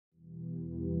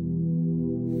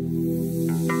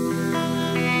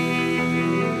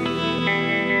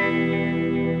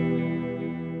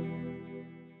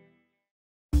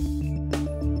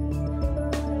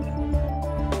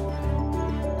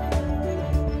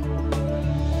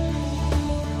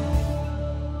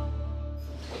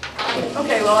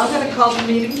Okay, well, I'm going to call the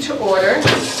meeting to order.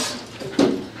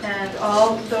 And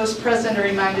all those present are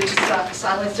reminded to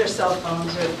silence their cell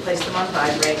phones or place them on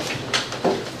vibrate.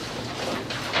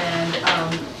 And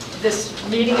this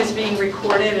meeting is being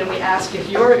recorded, and we ask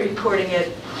if you're recording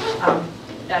it,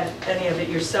 any of it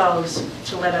yourselves,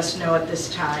 to let us know at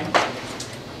this time.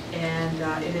 And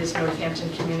it is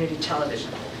Northampton Community Television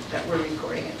that we're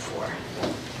recording it for.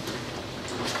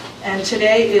 And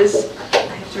today is, I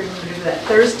have to remember that,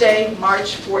 Thursday,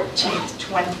 March 14th,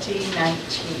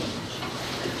 2019.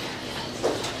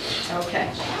 Okay.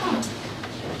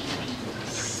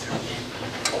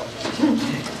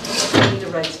 I need to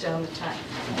write down the time.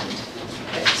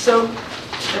 Okay, so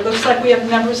it looks like we have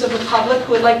members of the public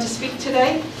who would like to speak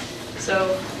today.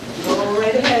 So go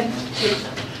right ahead.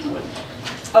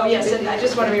 Oh yes, and I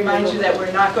just want to remind you that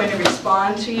we're not going to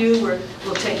respond to you.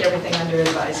 We'll take everything under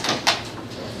advisement.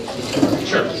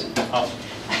 Sure.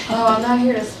 Oh, I'm not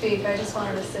here to speak. I just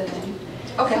wanted to sit in.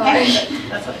 Okay.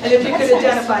 And if you could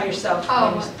identify yourself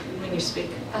when you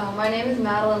speak. My name is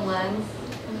Madeline Lenz.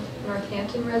 I'm a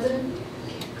Northampton resident.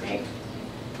 Great.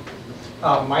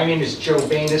 My name is Joe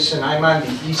Banis, and I'm on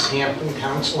the East Hampton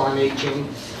Council on Aging.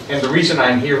 And the reason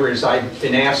I'm here is I've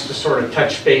been asked to sort of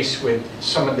touch base with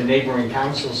some of the neighboring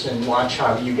councils and watch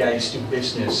how you guys do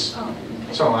business. Oh.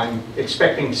 So I'm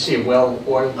expecting to see a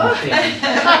well-oiled machine.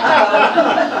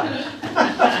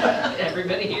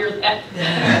 Everybody hear that?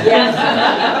 Yes.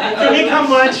 Can we come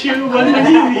watch you? What do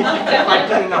you need? Have I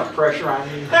put enough pressure on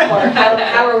you? Or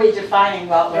how are we defining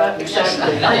what we're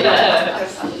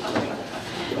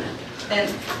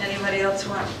And anybody else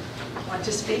want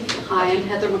to speak? Hi, I'm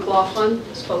Heather McLaughlin.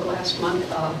 Spoke last month,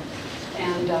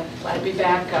 and glad to be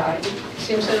back. It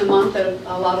seems in a month that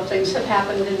a lot of things have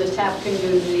happened in the TAP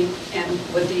community and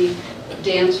with the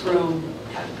dance room,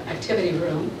 activity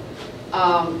room.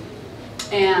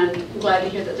 And glad to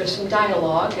hear that there's some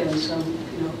dialogue and some,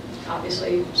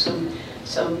 obviously some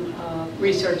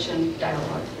research and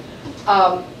dialogue.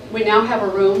 We now have a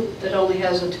room that only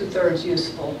has a 2/3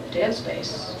 usable dance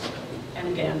space. And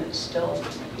again, it's still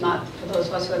not, for those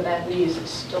of us who have bad knees,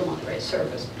 it's still not great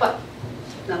service. But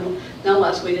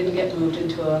nonetheless, we didn't get moved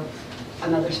into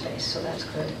another space, so that's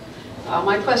good.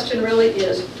 My question really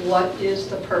is, what is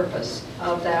the purpose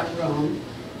of that room?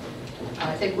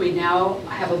 I think we now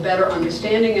have a better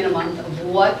understanding in a month of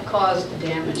what caused the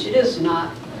damage. It is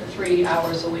not 3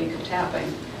 hours a week of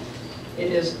tapping.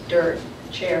 It is dirt,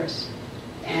 chairs.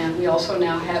 And we also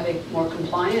now have a more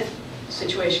compliant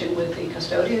situation with the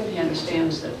custodian. He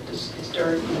understands that this is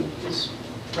dirt and is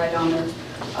right on there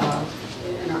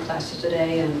in our classes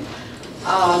today. And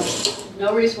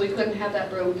no reason we couldn't have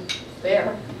that room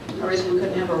there. No reason we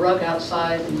couldn't have a rug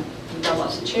outside. And we've got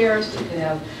lots of chairs. We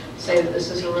could say that this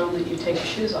is a room that you take your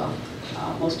shoes off.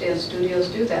 Most dance studios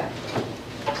do that.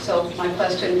 So my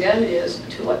question again is,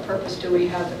 to what purpose do we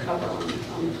have the cover on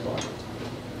the floor?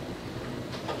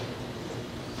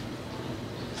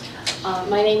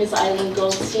 My name is Eileen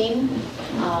Goldstein.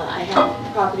 I have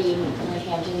property in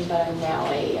Northampton, but I'm now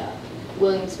a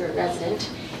Williamsburg resident,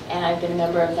 and I've been a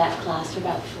member of that class for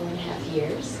about 4.5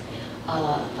 years.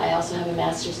 I also have a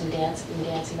master's in dance, been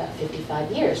dancing about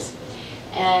 55 years.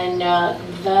 And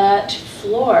that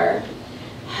floor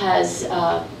has,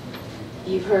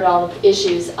 you've heard all the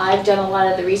issues. I've done a lot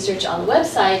of the research on the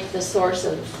website, the source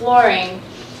of the flooring,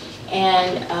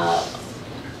 and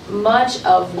much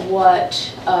of what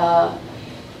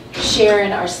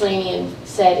Sharon Arslanian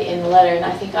said in the letter, and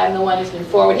I think I'm the one who's been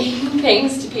forwarding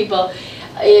things to people,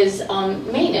 is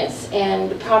maintenance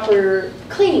and proper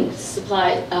cleaning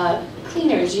supply,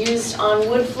 cleaners used on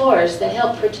wood floors that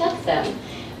help protect them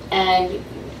and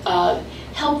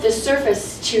help the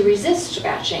surface to resist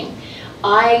scratching.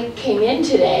 I came in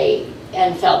today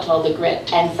and felt all the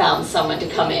grit and found someone to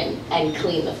come in and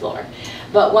clean the floor.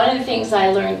 But one of the things I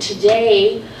learned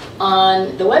today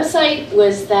on the website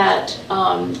was that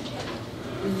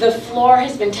the floor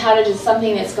has been touted as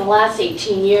something that's going to last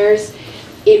 18 years.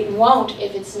 It won't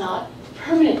if it's not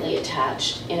permanently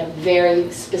attached in a very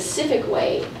specific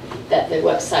way that the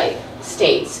website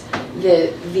states.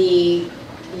 The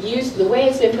way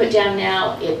it's been put down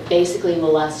now, it basically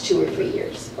will last 2 or 3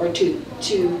 years, or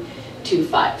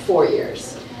 4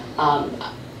 years.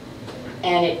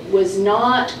 And it was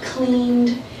not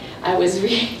cleaned. I was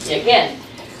reading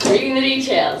the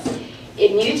details.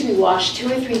 It needed to be washed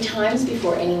 2 or 3 times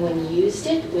before anyone used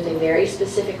it with a very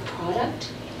specific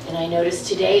product. And I noticed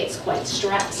today it's quite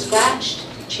scratched.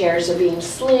 Chairs are being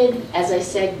slid. As I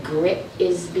said, grit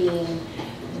is being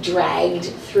dragged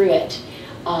through it.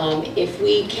 If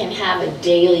we can have a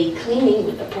daily cleaning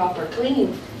with the proper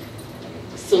cleaning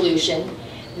solution,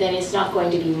 then it's not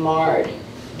going to be marred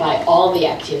by all the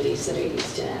activities that are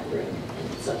used in that room.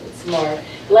 And so it's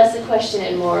less a question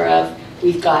and more of,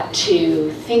 we've got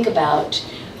to think about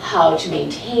how to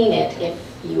maintain it.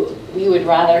 We would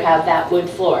rather have that wood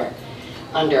floor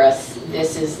under us.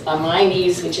 This is my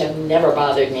knees, which have never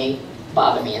bothered me,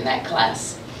 bother me in that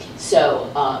classroom.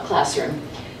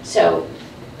 So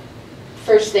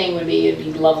first thing would be, it'd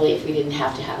be lovely if we didn't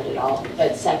have to have it at all.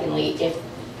 But secondly, if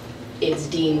it's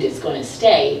deemed it's going to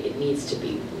stay, it needs to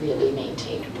be really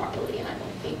maintained properly, and I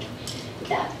don't think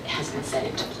that has been set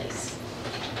into place.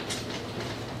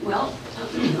 Well,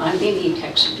 I'm Amy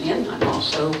Texidian. I'm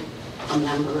also a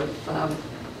member of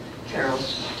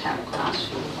Carol's tap class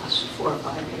for the last 4 or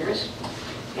 5 years.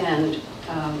 And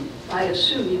I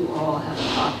assume you all have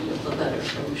a copy of the letter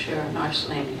from Sharon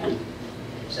Arslanian.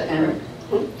 Is that correct?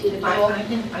 Did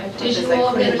you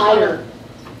all get a copy?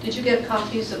 Did you get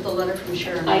copies of the letter from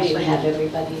Sharon Arslanian? I didn't have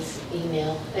everybody's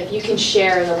email. If you can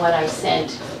share the one I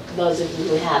sent, those of you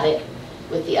who have it,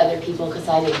 with the other people, because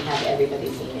I didn't have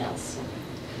everybody's emails.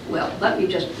 Well, let me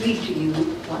just read to you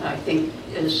what I think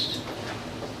is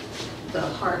the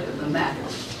heart of the matter.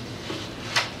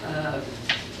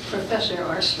 Professor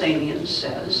Arslanian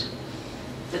says,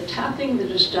 the tapping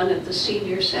that is done at the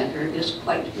Senior Center is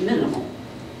quite minimal.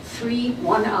 3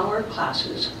 one-hour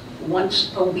classes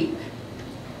once a week.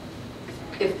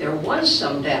 If there was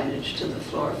some damage to the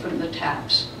floor from the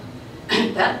taps,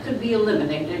 that could be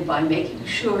eliminated by making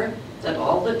sure that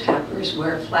all the tappers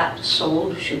wear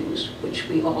flat-soled shoes, which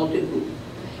we all do,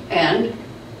 and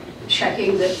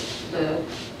checking that the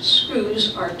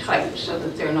screws are tight so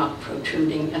that they're not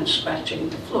protruding and scratching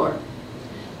the floor.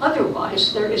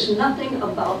 Otherwise, there is nothing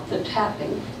about the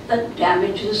tapping that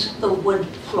damages the wood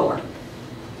floor.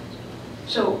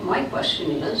 So my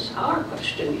question is, our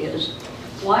question is,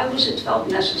 why was it felt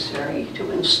necessary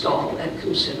to install at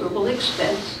considerable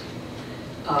expense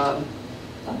a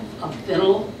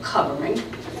vinyl covering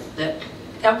that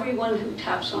everyone who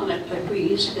taps on it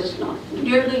agrees is not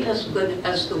nearly as good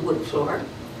as the wood floor?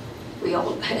 We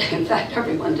all, in fact,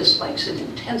 everyone dislikes it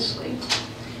intensely.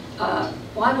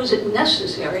 Why was it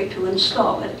necessary to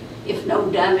install it if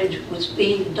no damage was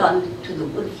being done to the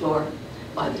wood floor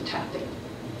by the tapping?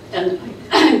 And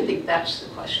I think that's the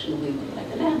question we would like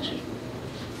an answer to.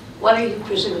 What are you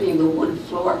preserving the wood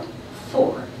floor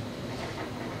for?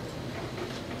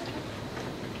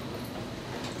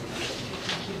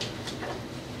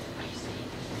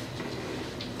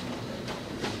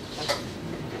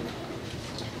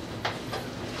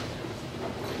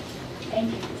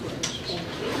 Thank you.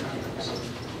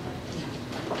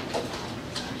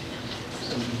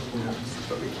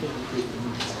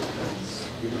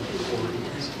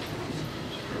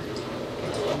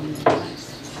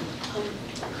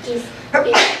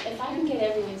 If I can get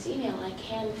everyone's email, I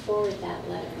can forward that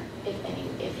letter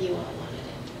if you all wanted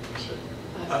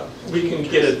it to. We can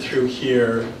get it through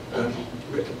here. Thank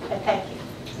you.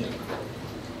 Yeah.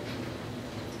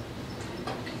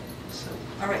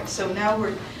 All right, so now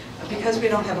because we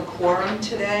don't have a quorum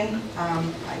today,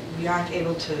 we aren't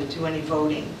able to do any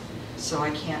voting, so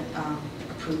we can't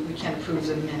approve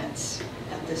the minutes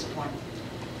at this point.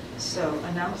 So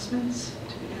announcements?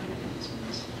 Do we have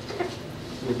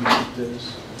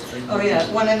announcements? Oh yeah,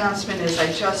 one announcement is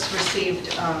I just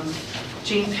received,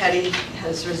 Jean Petty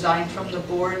has resigned from the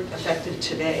board effective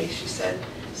today, she said,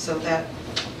 so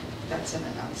that's an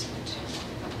announcement.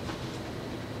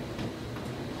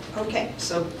 Okay,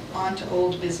 so on to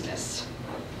old business.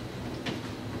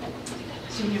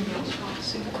 Senior meals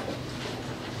policy.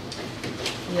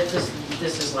 Yeah,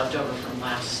 this is left over from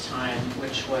last time,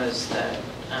 which was that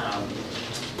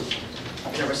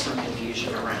there was some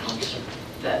confusion around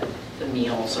that the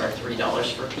meals are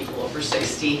 $3 for people over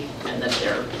 60 and that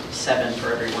they're $7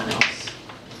 for everyone else.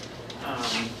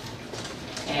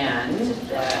 And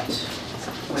that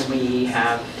when we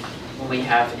have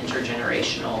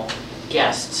intergenerational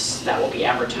guests, that will be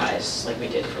advertised like we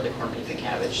did for the corned beef and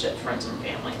cabbage, that friends and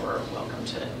family were welcome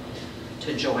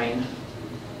to join.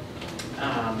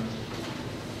 And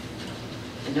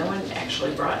no one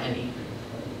actually brought any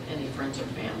friends or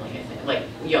family, I think, like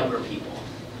younger people.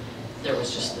 There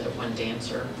was just the one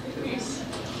dancer which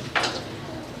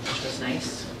was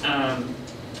nice. So I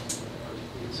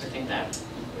think that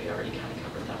we already kind of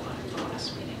covered that one in the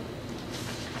last meeting.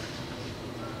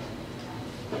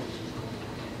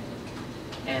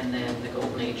 And then the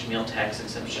Golden Age meal tax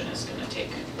exemption is going to take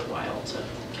a while to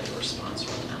get a response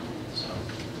from them. So,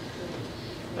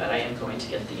 but I am going to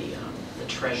get the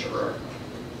treasurer.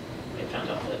 I found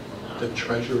out that the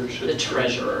treasurer should. The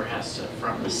treasurer has to,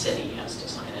 from the city, has to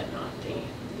sign it, not the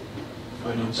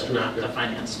finance but not the director.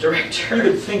 finance You director.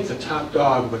 would think the top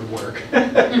dog would work.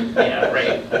 Yeah,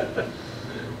 right.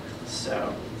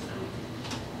 So,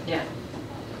 yeah.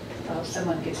 Well, if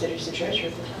someone considers the treasurer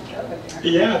the top dog up there.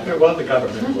 Yeah, well, the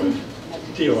government would.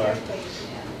 DOR.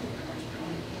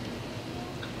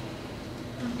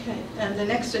 Okay, and the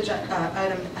next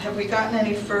item, have we gotten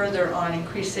any further on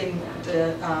increasing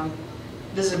the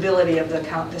visibility of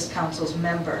this council's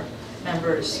members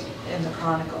in the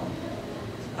Chronicle?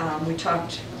 We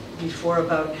talked before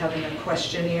about having a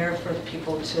questionnaire for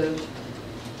people to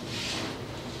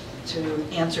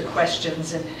answer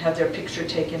questions and have their picture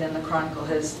taken in the Chronicle.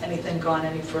 Has anything gone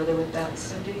any further with that,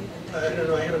 Cindy? I don't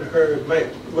know, I haven't heard.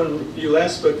 When you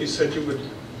last spoke, you said you would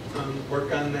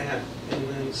work on that and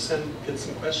then get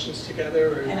some questions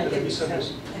together, or And I did I did,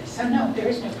 misunderstand? so no, there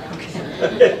is no problem.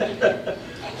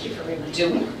 Thank you for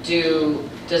reminding.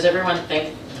 Does everyone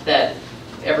think that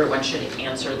everyone should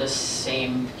answer the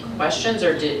same questions,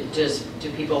 or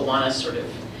do people want to sort of,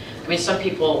 I mean, some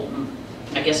people,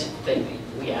 I guess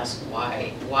we ask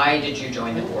why did you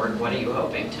join the board? What are you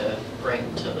hoping to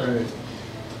bring to the, Right.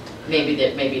 maybe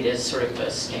it is sort of a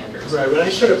standard. Right, when I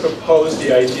sort of proposed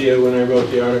the idea when I wrote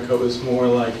the article, it was more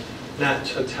like not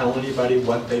to tell anybody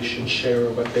what they should share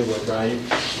or what they would write,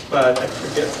 but I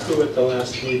forget who at the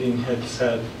last meeting had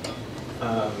said,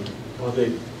 well,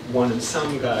 they wanted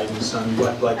some guidance on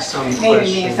what, like some questions. Maybe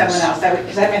me and someone else,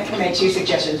 because I made two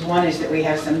suggestions. One is that we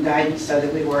have some guidance so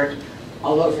that we weren't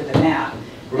all over the map.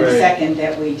 And Right. second,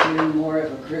 that we do more of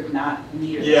a group, not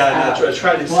meter this Yeah, out. and I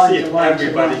try to One see to if one to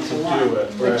everybody one to can one. do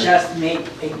it. But Right. just make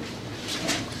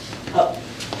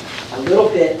a little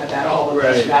bit about all of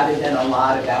us Right. rather than a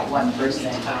lot about one person,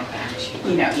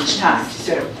 each time, to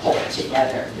sort of pull it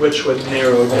together. Which would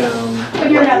narrow down.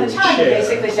 When you're what at we the would time, you share.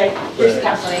 basically say, here's the Right.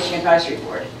 Council on Aging Advisory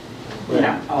Board,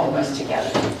 Right. all of us together.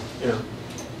 Yeah.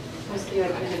 Was the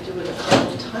idea to do it a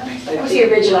couple times? That was the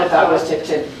original thought, was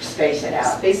to space it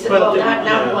out. Space it, Well, well, not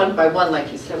yeah. one by one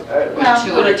like you said, Well,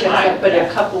 two at a time. but a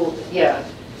couple, yeah.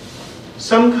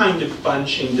 Some kind of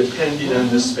bunching depending on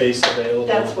the space available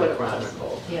That's in what the it was.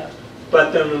 Chronicle. Yeah.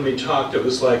 But then when we talked, it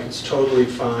was like, it's totally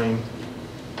fine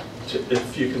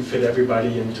if you can fit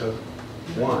everybody into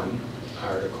one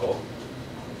article,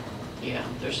 Yeah,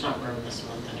 there's not room this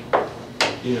month anymore.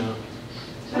 you know.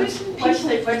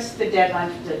 What's the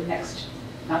deadline for the next,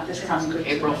 not this coming?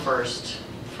 April 1st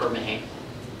for May.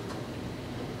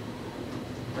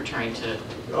 We're trying to,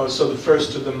 Oh, so the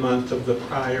first of the month of the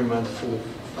prior month for the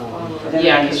following. Then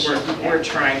yeah, we because should- we're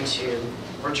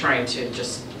trying to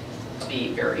just be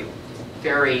very,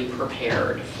 very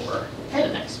prepared for the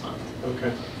next month.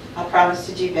 Okay. I'll promise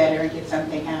to do better and get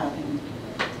something out,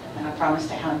 and I'll promise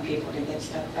to hound people to get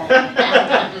stuff back.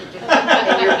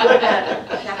 And you're good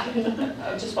at it.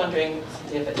 I'm just wondering,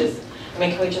 Cynthia, if it is, I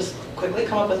mean, can we just quickly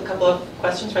come up with a couple of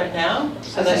questions right now?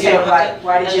 So that they you say, don't have to-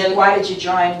 why and then- did you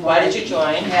join? Why did you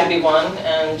join? Yeah. Could be one,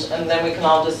 and then we can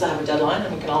all just have a deadline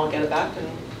and we can all get it back. And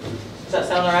does that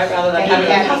sound all right, rather than And having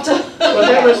you to can- have to? Well,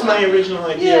 that was my original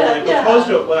idea. When I Yeah, proposed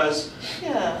yeah. it was,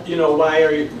 Yeah. you know,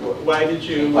 why did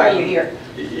you? Why are you here?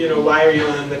 You know, why are you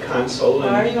on the council? Why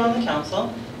are And you on the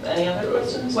council? Any other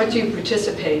questions? What do you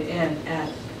participate in at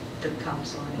the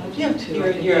council? on Yeah, Aging, too?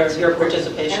 I think that's your important.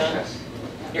 participation, Interest.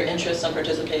 your interest and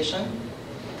participation.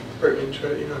 for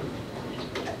intro, you know.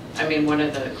 I mean, one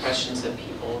of the questions that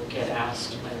people get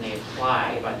asked when they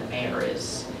apply by the mayor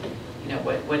is, you know,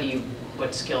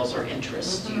 what skills or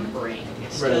interests do you bring?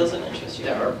 Skills and interests you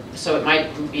have. So it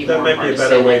might be That more might hard be a to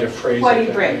better say, way like, to phrase it. What do you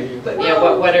that bring? way. But-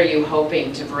 yeah, what are you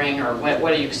hoping to bring, or what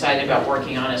are you excited about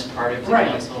working on as part of the Right.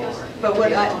 council? or- But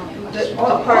what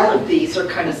All a part of these are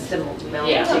kind of similar,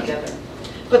 Yeah. melded together.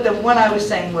 but the one I was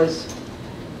saying was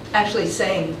actually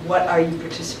saying, what are you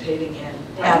participating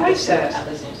in I at the like same that. time? At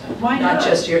the same time. Why Not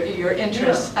just your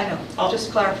interests, I know, Oh.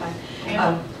 just clarifying.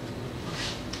 Yeah.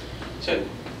 So,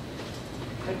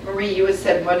 But Marie, you had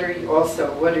said, what are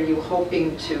you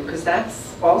hoping to, because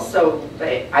that's also,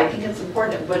 I think it's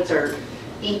important,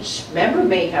 each member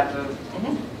may have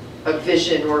a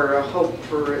vision or a hope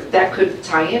for, that could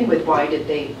tie in with why did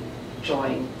they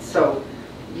join. So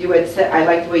you had said, I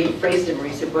like the way you phrased it,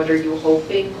 Marie, said, what are you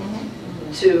hoping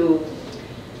to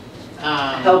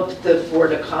help the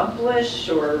board accomplish,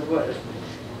 or what,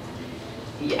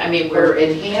 Yeah, I mean, or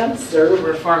enhance, or?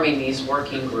 we're forming these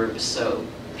working groups so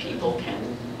people can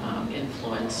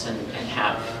influence and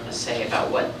have a say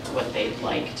about what they'd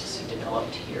like to see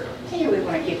developed here. Here, we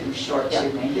want to keep them short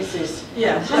too, man. This is.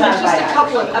 Yeah, just a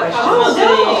couple of questions.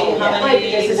 Oh, no. How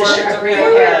many This is words a are brief we-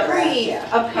 paragraph, yeah.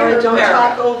 A All right, paragraph. don't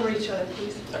talk over each other,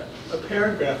 please. A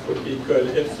paragraph would be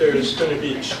good if there's going to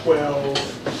be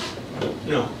 12,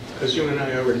 no, because you and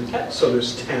I already, so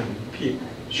there's 10 people,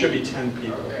 should be 10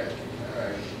 people.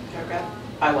 Okay.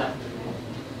 I went.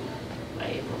 By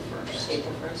April 1st.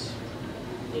 April 1st.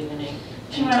 Even Do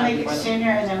you want to make it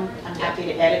sooner, and then I'm happy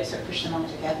to edit, so push them all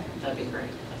together? That'd be great.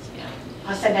 Yeah.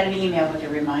 I'll send out an email with a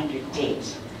reminder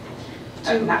date.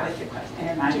 Not with the question,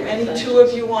 a reminder. Do any two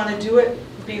of you want to do it,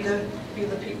 be the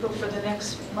people for the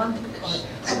next month?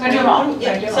 I'm going to do them all.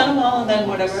 Yeah, send them all and then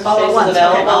whatever space All at is once, okay.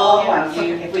 available. All at once. If we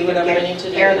Do can whatever get we need to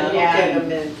do. Karen then. down. Get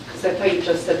them in, because I thought you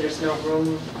just said there's no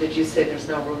room. Did you say there's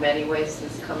no room anyways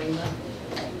this coming month?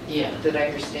 Yeah. Did I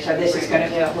understand? So this is going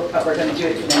to, Yeah. but we're going to do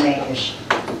it for the May-ish.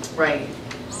 Right.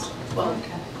 Well,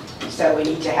 So we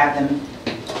need to have them,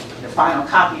 the final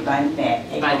copy by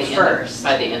By the April 1st.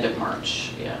 by the end of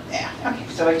March, yeah. Yeah, okay,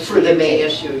 so it's For the May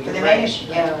issue. For the you're May right. issue.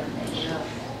 Yeah.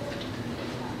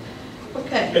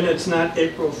 okay. And it's not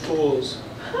April Fool's,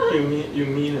 you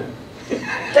mean it.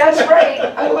 That's right.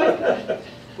 I like that.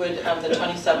 Would the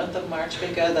 27th of March be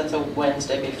good? That's a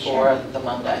Wednesday before the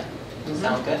Monday.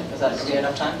 Sound good? Is that be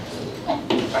enough time?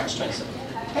 March 27th.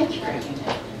 Thank you for doing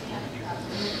that.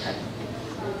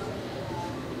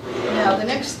 Now, the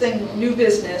next thing, new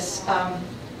business,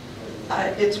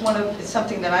 it's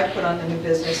something that I put on the new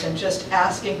business, and just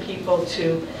asking people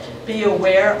to be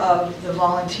aware of the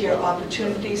volunteer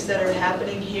opportunities that are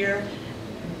happening here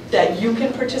that you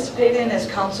can participate in as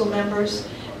council members,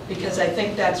 because I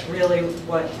think that's really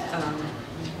what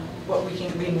we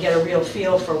can get a real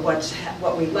feel for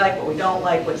what we like, what we don't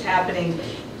like, what's happening.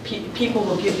 People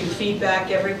will give you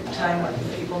feedback every time.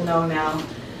 People know now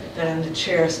that I'm the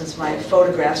chair since my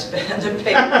photograph's been in the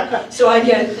paper. So I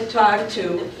get to talk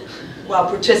to, while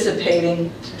participating,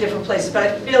 different places. But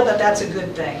I feel that that's a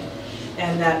good thing,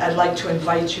 and that I'd like to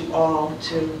invite you all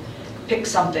to pick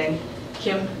something.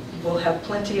 Kim will have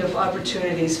plenty of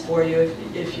opportunities for you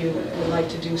if you would like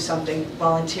to do something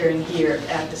volunteering here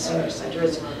at the senior center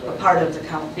as a part of the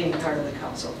being part of the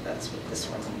council. That's what this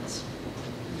one means.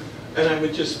 And I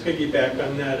would just piggyback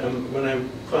on that, when I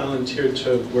volunteered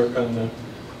to work on the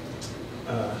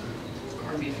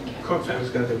Corned beef and cabbage. I was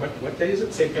going to say, what day is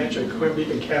it? St. Patrick, corned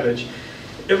beef and cabbage.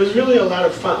 It was really a lot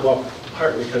of fun. Well,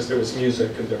 partly because there was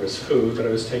music and there was food, but I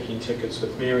was taking tickets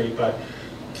with Mary. But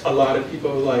a lot of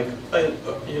people were like,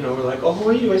 were like, oh, who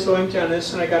are you? I said, I'm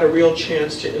Dennis, and I got a real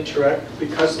chance to interact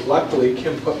because luckily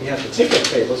Kim put me at the ticket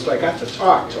table, so I got to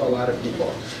talk to a lot of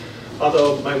people.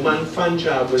 Although my one fun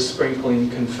job was sprinkling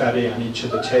confetti on each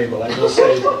of the table. I will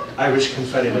say Irish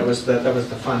confetti, that was the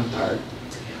fun part.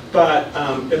 But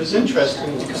it was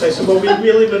interesting because I said, well, we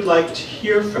really would like to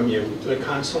hear from you, the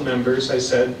council members. I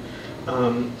said,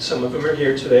 some of them are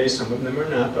here today, some of them are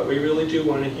not, but we really do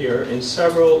want to hear. And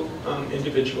several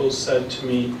individuals said to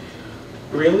me,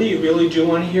 really, you really do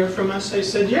want to hear from us? I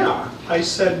said, yeah. I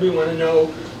said, we want to know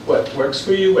what works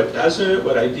for you, what doesn't,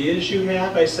 what ideas you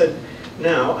have. I said,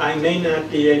 now, I may not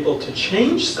be able to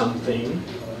change something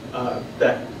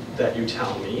that you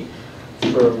tell me,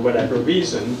 for whatever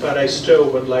reason, but I still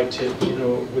would like to,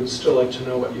 would still like to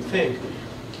know what you think.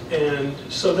 And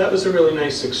so that was a really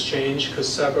nice exchange,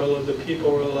 because several of the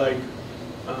people were like,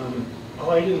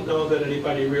 oh, I didn't know that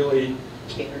anybody really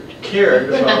cared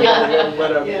about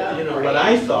what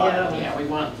I thought. Yeah, we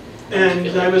want. And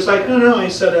I was like, no, I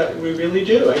said, we really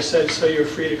do. I said, so you're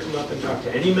free to come up and talk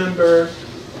to any member.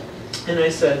 And I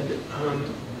said,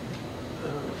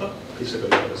 basically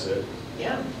that was it.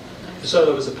 Yeah.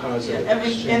 So it was a positive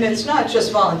exchange. And it's not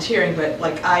just volunteering, but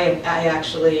like I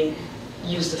actually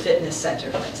use the fitness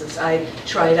center, for instance. I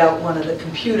tried out one of the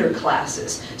computer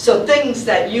classes. So things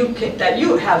that you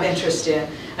have interest in.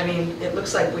 I mean, it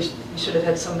looks like we should have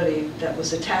had somebody that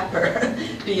was a tapper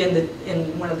be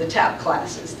in one of the tap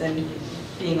classes. Then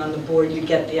being on the board, you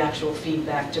get the actual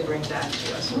feedback to bring back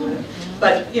to us.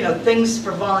 But things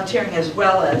for volunteering as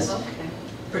well as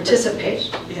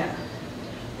participation. Yeah.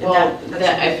 Well,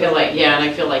 I feel like, and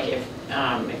I feel like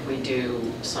if we do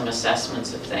some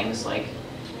assessments of things, like,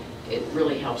 it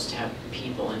really helps to have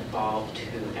people involved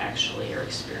who actually are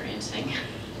experiencing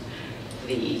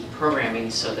the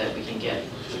programming so that we can get,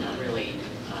 really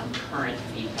current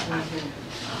feedback.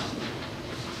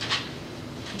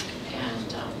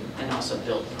 And also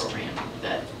build programming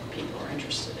that people are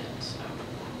interested in, so.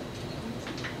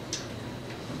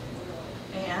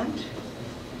 And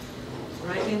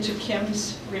right into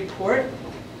Kim's report,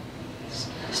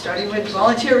 starting with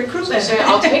volunteer recruitment. So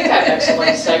I'll take that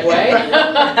excellent segue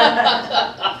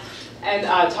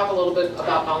and talk a little bit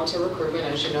about volunteer recruitment.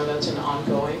 As you know, that's an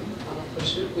ongoing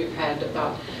pursuit. We've had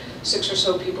about 6 or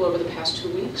so people over the past 2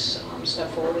 weeks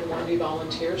stepped forward and want to be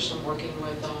volunteers. So I'm working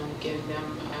with getting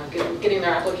them, getting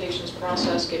their applications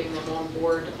processed, getting them on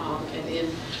board and in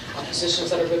positions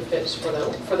that are good fits for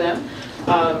them.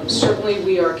 Certainly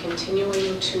we are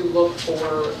continuing to look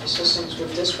for assistance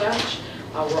with dispatch.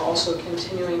 We're also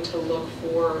continuing to look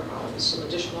for some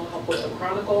additional help with the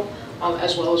Chronicle,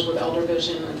 as well as with Elder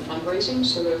Vision and fundraising.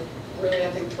 So there are really,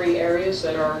 I think, 3 areas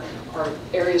that are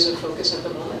areas of focus at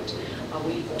the moment.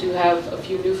 We do have a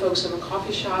few new folks in the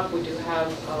coffee shop. We do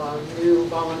have a new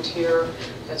volunteer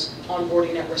that's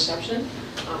onboarding at reception,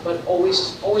 but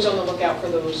always on the lookout for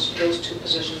those 2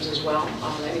 positions as well.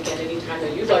 And again, anytime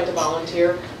that you'd like to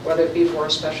volunteer, whether it be for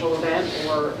a special event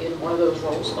or in one of those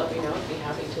roles, let me know. I'd be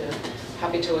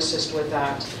happy to assist with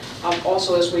that.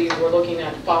 Also, as we were looking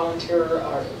at volunteer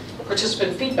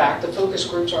participant feedback, the focus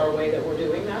groups are a way that we're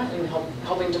doing that and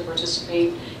helping to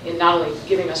participate in not only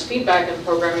giving us feedback and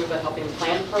programming, but helping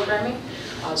plan programming.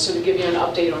 So to give you an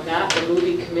update on that, the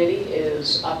movie committee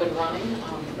is up and running.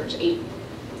 There's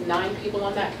 9 people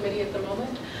on that committee at the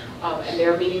moment, and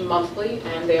they're meeting monthly,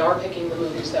 and they are picking the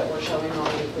movies that we're showing on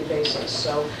a weekly basis.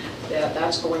 So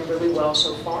that's going really well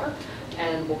so far,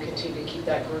 and we'll continue to keep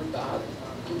that group.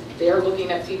 They're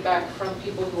looking at feedback from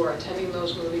people who are attending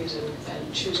those movies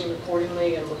and choosing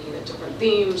accordingly and looking at different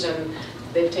themes, and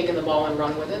they've taken the ball and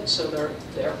run with it, so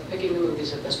they're picking the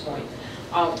movies at this point.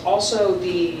 Also,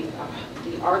 the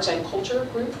arts and culture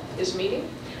group is meeting.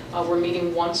 We're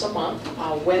meeting once a month.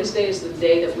 Wednesday is the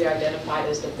day that we identified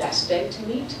as the best day to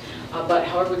meet. But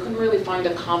however, we couldn't really find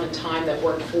a common time that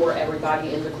worked for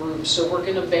everybody in the group. So we're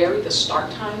going to vary the start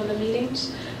time of the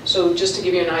meetings. So just to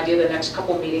give you an idea, the next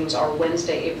couple meetings are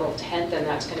Wednesday, April 10th, and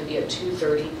that's going to be at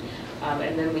 2:30.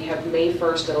 And then we have May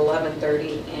 1st at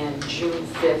 11:30 and June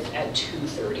 5th at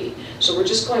 2:30. So we're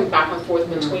just going back and forth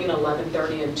between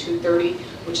 11:30 and 2:30,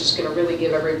 which is going to really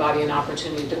give everybody an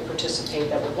opportunity to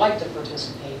participate that would like to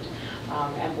participate.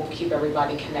 And we'll keep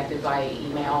everybody connected via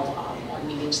email on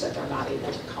meetings that they're not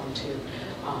able to come to.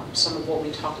 Some of what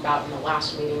we talked about in the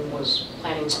last meeting was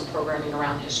planning some programming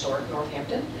around historic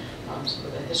Northampton, some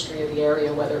of the history of the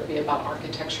area, whether it be about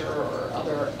architecture or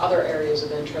other areas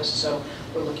of interest. So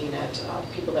we're looking at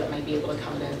people that may be able to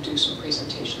come in and do some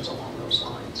presentations along those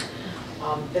lines.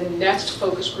 The next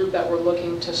focus group that we're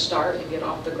looking to start and get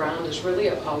off the ground is really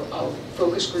a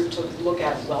focus group to look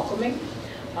at welcoming,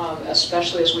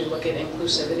 especially as we look at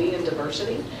inclusivity and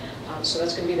diversity. So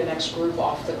that's going to be the next group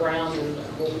off the ground, and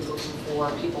we'll be looking for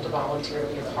people to volunteer to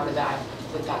be a part of that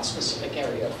with that specific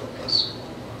area of focus.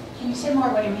 Can you say more?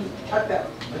 What do you mean? Talk about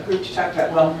the group. To talk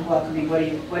about welcoming. What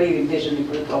do you envision the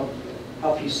group will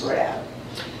help you sort out?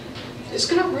 It's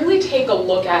going to really take a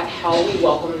look at how we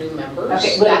welcome new members.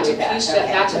 Okay, that's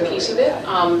a piece of it.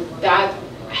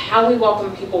 How we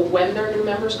welcome people when they're new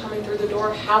members coming through the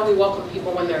door, how we welcome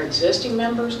people when they're existing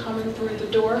members coming through the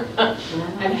door,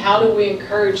 and how do we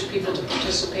encourage people to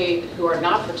participate who are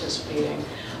not participating,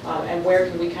 and where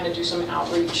can we kind of do some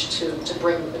outreach to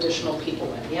bring additional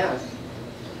people in. Yes.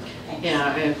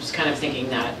 Yeah, I was kind of thinking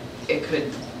that it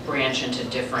could branch into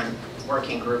different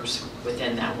working groups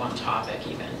within that one topic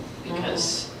even,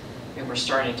 because I mean, we're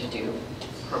starting to do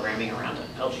programming around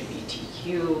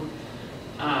LGBTQ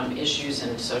issues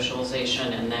and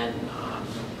socialization, and then,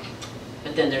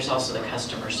 but then there's also the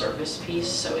customer service piece,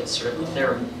 so it's sort of, there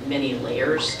are many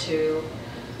layers to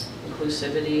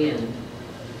inclusivity and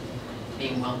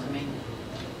being welcoming.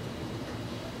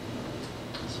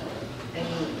 So.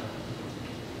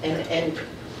 And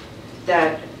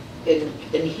that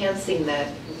enhancing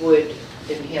that would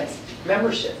enhance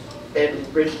membership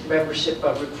and membership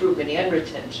of recruitment and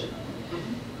retention.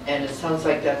 And it sounds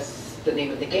like that's the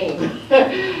name of the game.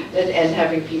 and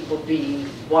having people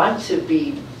want to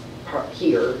be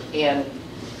here and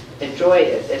enjoy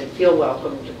it and feel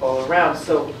welcomed all around.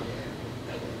 So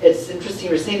it's interesting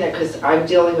you're saying that, because I'm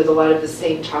dealing with a lot of the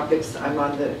same topics. I'm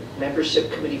on the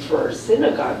membership committee for our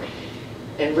synagogue,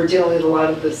 and we're dealing with a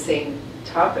lot of the same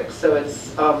topics. So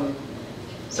it's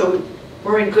so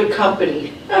we're in good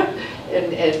company.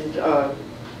 and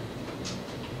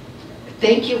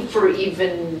thank you for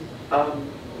even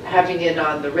having it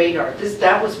on the radar.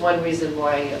 That was one reason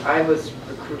why I was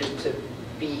recruited to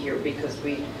be here, because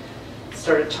we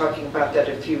started talking about that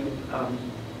a few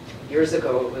years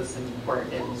ago. It was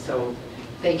important, and so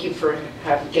thank you for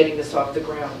getting this off the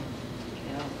ground.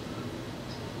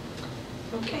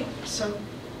 Okay, so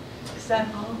is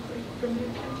that all from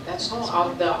you? That's all.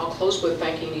 I'll close with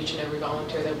thanking each and every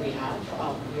volunteer that we have.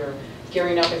 We're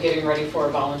gearing up and getting ready for a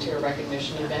volunteer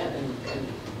recognition event and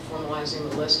formalizing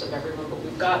the list of everyone, but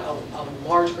we've got a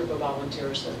large group of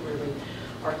volunteers that really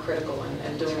are critical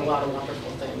and doing a lot of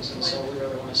wonderful things. And so we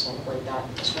really want to celebrate that,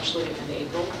 especially in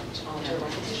April, it's volunteer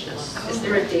recognition month. Is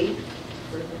there a date?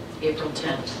 April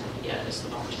 10th, yeah, is the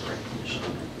volunteer recognition.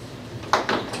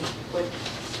 What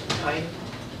time?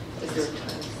 Is there a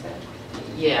time set?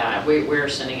 Yeah, we're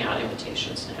sending out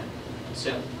invitations now,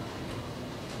 soon.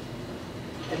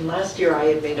 And last year I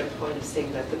had made a point of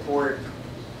saying that the board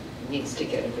needs to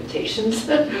get invitations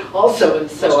also, and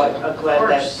so I'm glad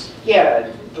that, yeah,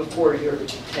 before your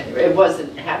tenure, it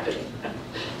wasn't happening.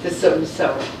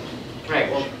 So.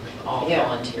 Right, well, all Yeah.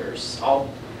 volunteers, all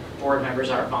board members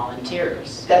are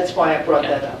volunteers. That's why I brought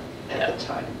Yeah. that up at the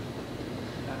time.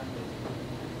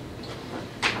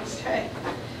 Okay.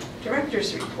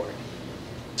 Director's report.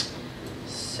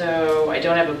 So I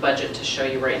don't have a budget to show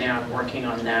you right now. I'm working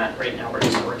on that. Right now, we're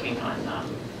just working on,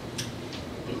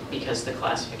 because the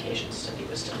classification study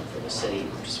was done for the city,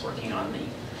 we're just working on the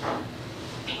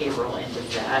payroll end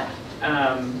of that.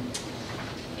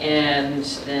 And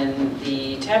then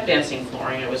the tap dancing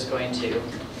flooring, I was going to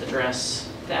address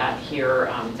that here,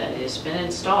 that has been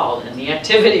installed in the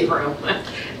activity room.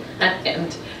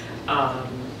 And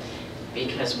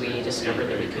because we discovered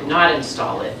that we could not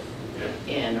install it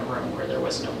in a room where there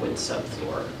was no wood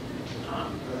subfloor.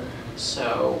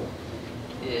 So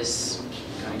it is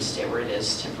going to stay where it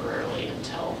is temporarily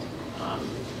until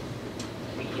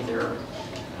we either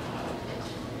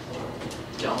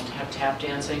don't have tap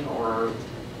dancing, or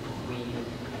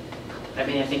I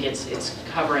think it's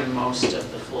covering most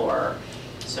of the floor,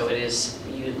 so it is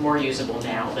more usable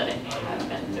now than it had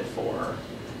been before.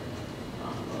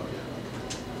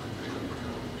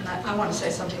 And I want to say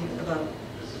something about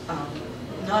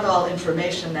not all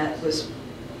information that was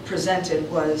presented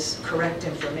was correct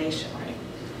information. Right.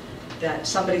 That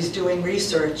somebody's doing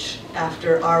research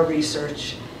after our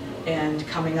research and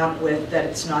coming up with that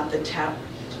it's not the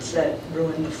taps that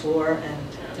ruined the floor, and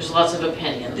There's lots of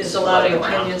opinions. there's a lot of floating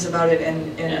around. opinions about it,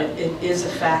 and Yeah. it is a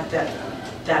fact that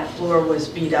that floor was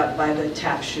beat up by the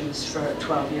tap shoes for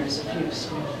 12 years of use.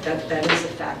 I mean, that is a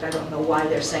fact. I don't know why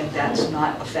they're saying that's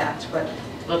not a fact, but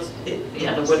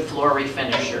Yeah, the wood floor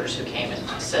refinishers who came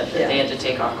and said that they had to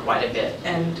take off quite a bit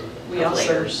and we of also,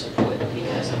 layers of wood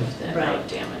because of the amount of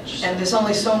damage. and there's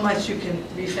only so much you can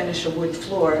refinish a wood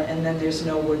floor, and then there's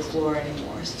no wood floor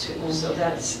anymore too. So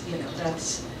that's,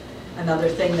 that's another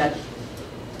thing that,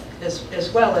 as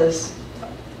well as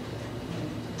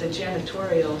the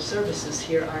janitorial services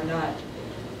here are not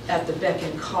at the beck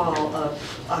and call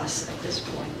of us at this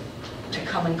point to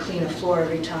come and clean a floor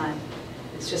every time.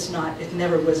 It's just not, it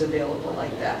never was available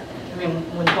like that. I mean,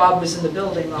 when Bob was in the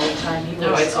building all the time, he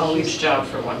No, was it's a always... huge job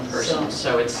for one person,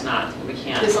 so it's not, we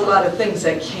can't. There's a lot of things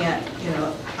that can't,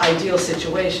 ideal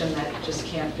situation that just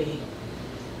can't be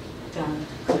done.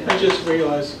 I just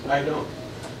realized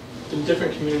in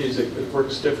different communities it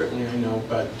works differently, I know,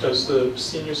 but does the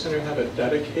senior center have a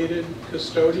dedicated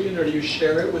custodian, or do you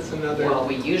share it with another? Well,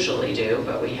 we usually do,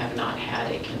 but we have not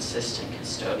had a consistent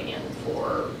custodian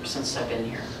since I've been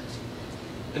here.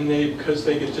 And because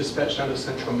they get dispatched out of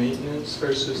central maintenance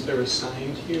versus they're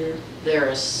assigned here? They're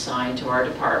assigned to our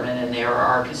department, and they are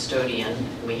our custodian.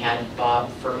 We had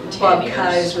Bob for 10 years. Bob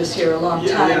Keyes was here a long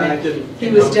Yeah, time, yeah, I and didn't he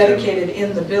was know him. dedicated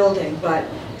in the building, but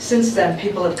since then,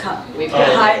 people have come We've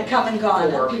had come and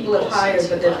gone. four People have people hired, since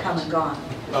but he they've left. come and gone.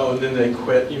 Oh, and then they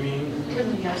quit, you mean?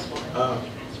 Oh.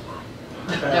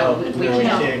 Well, we no, we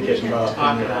can't can't get involved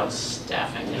talk in that. about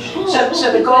staffing issues.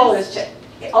 So the goal is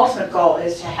ultimate goal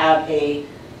is to have a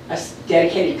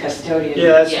dedicated custodian.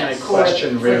 Yeah, that's my Yes.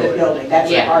 question, For the really. building,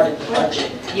 that's Yeah. part of the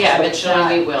budget. Yeah, So it's not-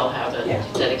 eventually we will have a Yeah.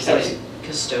 dedicated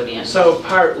custodian. So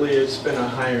partly it's been a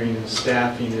hiring and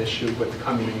staffing issue with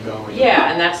coming and going.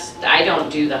 Yeah, and I don't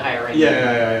do the hiring.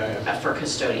 Yeah. For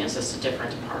custodians, it's a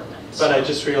different department. But I so.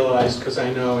 just realized, because I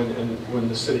know when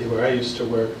the city where I used to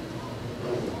work,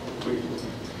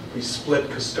 we split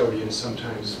custodians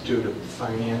sometimes due to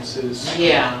finances.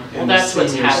 Yeah, well, And that's the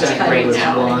what's senior happening center right was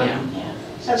now, one. yeah.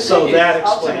 the So good that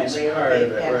news, explains ultimately, part of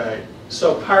they it, have- right.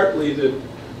 So partly the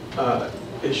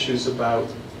issues about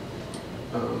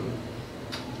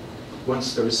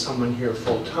once there's someone here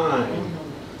full-time,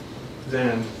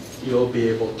 then you'll be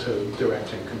able to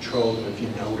direct and control them if you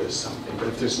notice something. But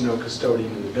if there's no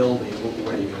custodian in the building,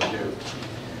 what are you going to do?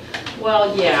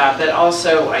 Well, yeah, but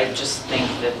also I just think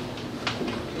that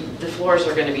the floors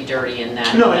are going to be dirty in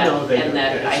that. No, I know they And do.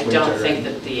 that Yeah, I it's don't winter. think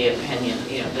that the opinion,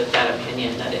 that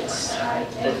opinion that it's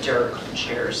the dirt and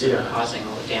chairs that are Yeah. causing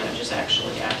all the damage is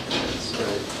actually accurate. So,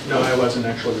 No, I wasn't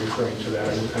actually referring to that.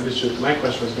 I'm just, my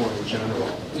question was more in general.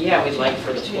 yeah, we'd like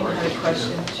for the Jean floor. had a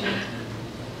question. Jean?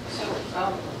 So,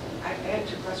 I had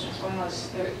two questions. One was,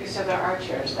 so there are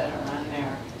chairs that are on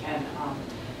there,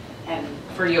 And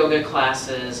For yoga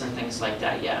classes and things like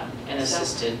that, yeah, and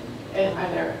assisted. are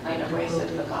there ways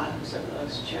that the bottoms of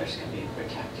those chairs can be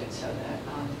protected so that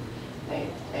they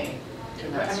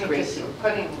That's I mean, great. just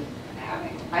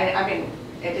I mean,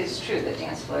 it is true that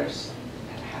dance floors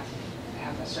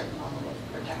have a certain level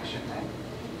of protection, and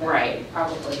Right.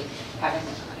 probably having,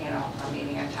 a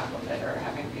meeting on top of it, or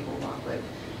having people walk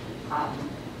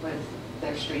with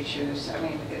their street shoes, I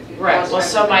mean. Right, those well,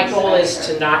 kinds so of my things goal that is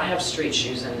are- to not have street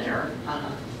shoes in there Uh-huh.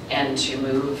 and to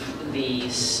move the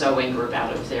sewing group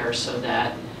out of there so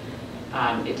that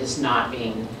it's not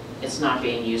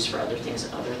being used for other things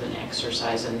other than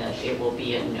exercise, and that it will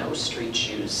be a no street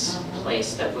shoes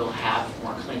place that will have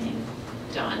more cleaning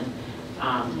done.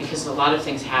 Because a lot of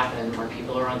things happen where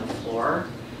people are on the floor,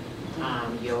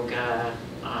 yoga,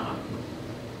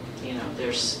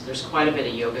 there's quite a bit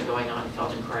of yoga going on in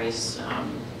Feldenkrais.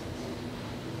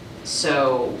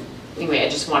 So anyway, I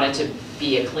just wanted to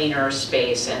be a cleaner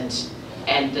space,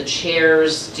 and the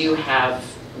chairs do have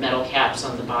metal caps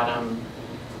on the bottom.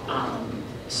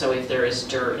 So if there is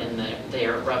dirt in they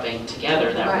are rubbing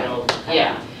together, that will,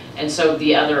 yeah. And so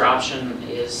the other option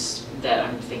is that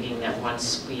I'm thinking that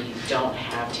once we don't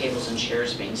have tables and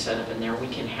chairs being set up in there, we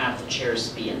can have the chairs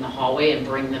be in the hallway and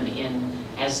bring them in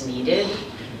as needed,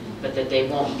 but that they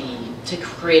won't be, to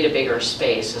create a bigger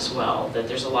space as well, that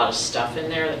there's a lot of stuff in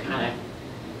there that kind of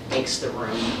makes the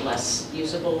room less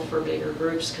usable for bigger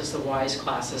groups, because the WISE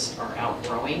classes are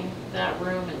outgrowing that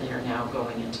room and they are now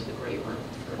going into the great room.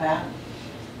 Wow.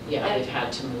 Yeah, they've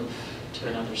had to move to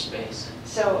another space.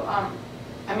 So,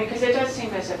 I mean, because it does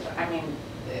seem as if,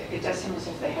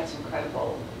 they had some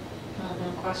credible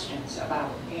questions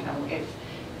about, if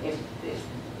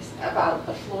about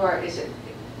the floor,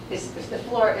 if the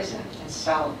floor isn't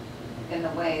installed in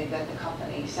the way that the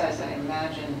company says, I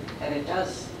imagine that it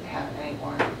does have any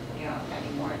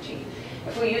warranty.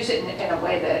 If we use it in a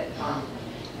way that,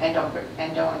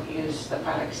 and don't use the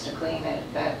products to clean it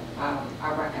that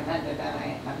are recommended, then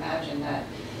I imagine that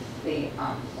the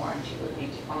warranty would be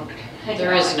defunct.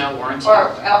 There is no warranty.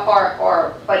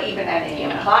 But even any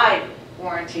implied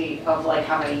warranty of like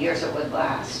how many years it would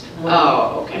last.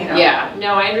 Oh, okay. Yeah,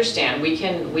 no, I understand. We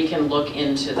can look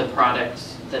into the product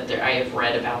that I have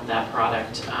read about that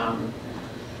product,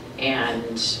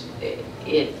 and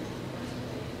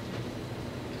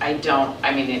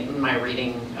in my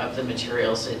reading of the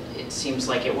materials, it seems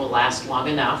like it will last long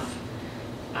enough.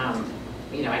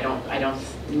 I don't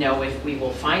know if we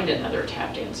will find another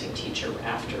tap dancing teacher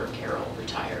after Carol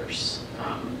retires.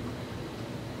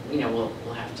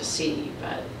 We'll have to see,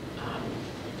 but.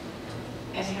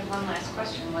 And I have one last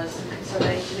question, so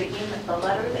the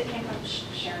letter that came from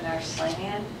Sharon R.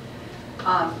 Slanian,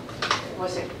 to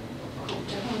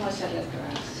whom was it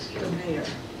addressed? The mayor.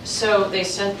 So they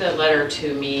sent the letter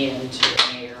to me and to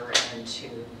the mayor and to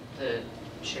the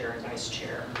chair and vice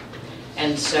chair.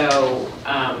 And so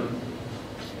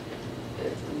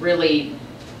really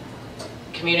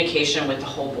communication with the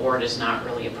whole board is not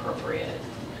really appropriate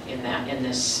in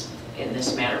this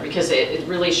matter, because it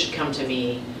really should come to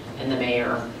me and the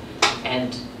mayor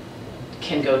and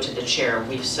can go to the chair.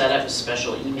 We've set up a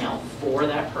special email for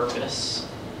that purpose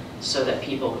so that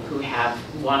people who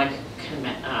want to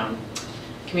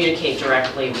communicate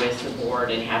directly with the board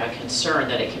and have a concern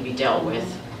that it can be dealt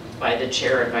with by the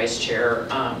chair and vice chair,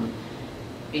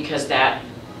 because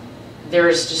there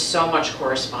is just so much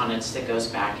correspondence that goes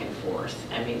back and forth.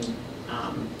 I mean,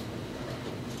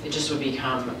 it just would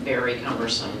become very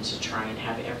cumbersome to try and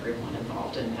have everyone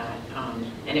involved in that,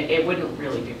 and it wouldn't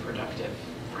really be productive,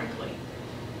 frankly.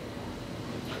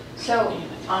 So,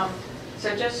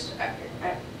 just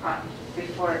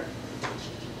before,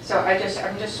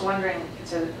 I'm just wondering,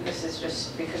 so this is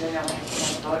just because I know we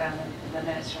have to vote on the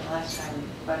minutes from last time,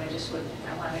 but I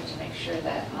wanted to make sure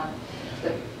that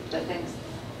the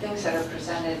things that are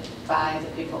presented by the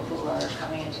people who are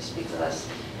coming in to speak with us,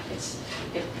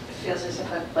 it feels as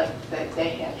if they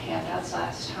had handouts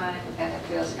last time, and it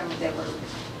feels,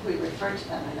 we referred to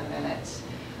them in the minutes,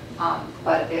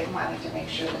 but it wanted to make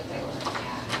sure that they were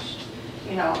attached,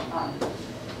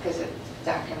 because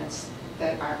documents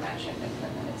that are mentioned in the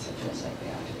minutes, it feels like they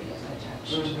ought to be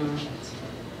attached to the minutes.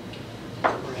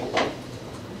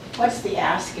 What's the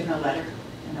ask in the letter?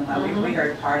 We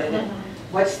heard part of it.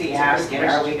 What's the ask, and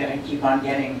are we going to keep on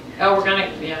getting? Oh, we're gonna,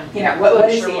 yeah. What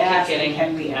is Sure, the we'll keep ask, getting and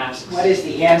can we? asks. What is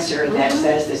the answer that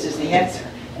says this is the answer?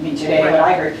 I mean, today what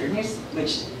I heard from you,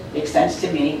 which makes sense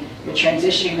to me, you're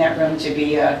transitioning that room to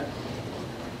be a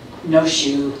no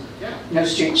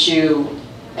street shoe,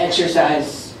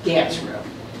 exercise dance room.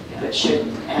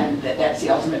 And that's the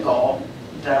ultimate goal.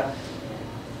 The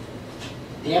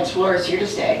dance floor is here to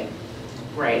stay.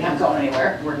 Right. not going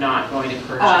anywhere. We're not going to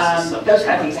purchase a subfloor. Those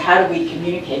kind of things, how do we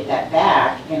communicate that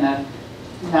back in a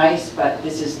nice, but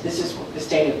this is the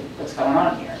state of what's going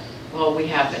on here? Well, we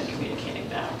have been communicating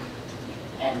back.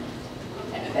 And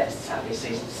that's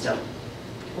obviously still.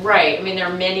 Right, I mean, there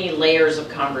are many layers of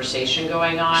conversation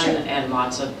going on Sure. and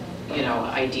lots of,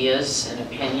 ideas and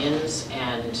opinions,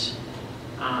 and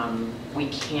we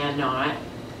cannot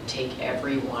take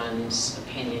everyone's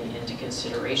opinion into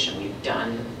consideration. We've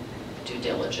done due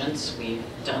diligence, we've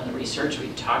done the research,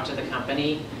 we've talked to the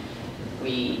company.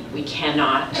 We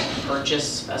cannot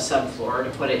purchase a subfloor to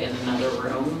put it in another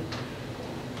room.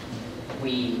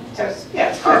 We So it's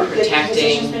are good. The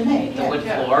decision's protecting been made, the yeah. wood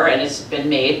floor, and it's been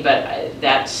made, but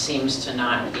that seems to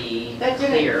not be That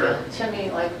didn't clear. feel to me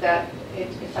like that, it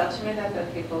felt to me that the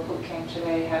people who came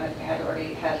today had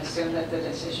already assumed that the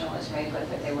decision was made, but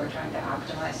that they were trying to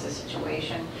optimize the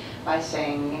situation by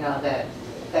saying, that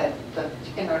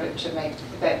in order to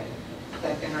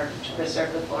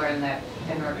preserve the floor, and that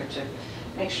in order to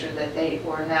make sure that they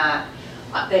were not,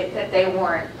 that they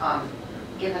weren't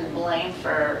given blame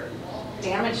for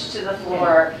damage to the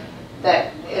floor,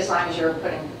 that as long as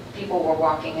people were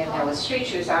walking in there with street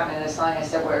shoes on, and as long as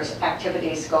there was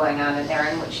activities going on in there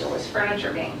in which there was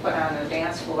furniture being put on the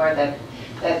dance floor, that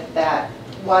the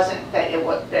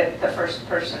first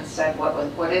person said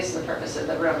what is the purpose of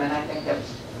the room. And I think that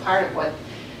part of what,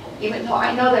 even though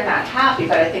I know they're not happy,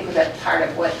 but I think that part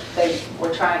of what they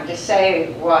were trying to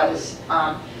say was,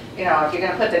 if you're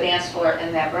going to put the dance floor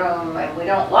in that room, and we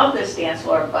don't love this dance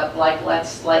floor, but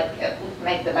let's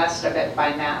make the best of it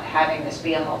by not having this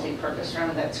be a multi-purpose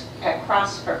room that's at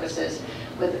cross purposes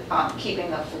with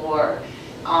keeping the floor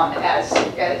as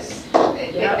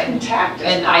intact as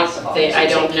And possible. I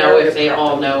don't know if they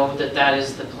all know that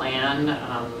is the plan.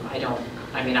 I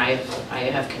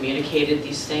have communicated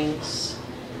these things.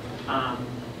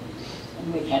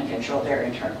 And we can't control their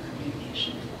internal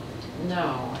communication.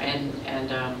 No, and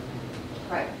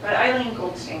Right, but Eileen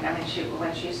Goldstein, at least one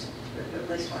of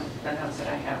the notes that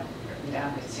I have written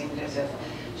down, it seemed as if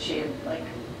she's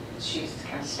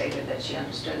kind of stated that she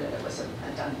understood that it was a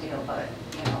done deal, but,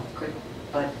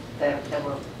 there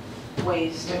were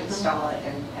ways to install it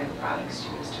and products to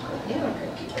use to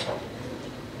keep it.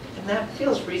 And that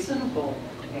feels reasonable.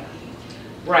 Yeah.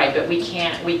 right, but we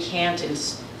can't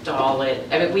install it.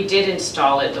 I mean, we did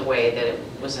install it the way that it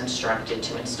was instructed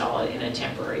to install it in a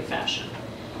temporary fashion.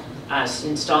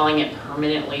 Installing it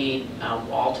permanently,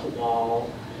 wall to wall,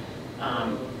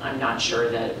 I'm not sure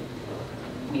that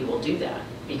we will do that,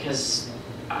 because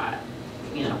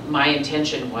my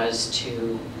intention was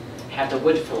to have the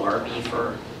wood floor be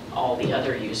for all the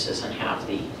other uses and have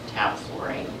the tap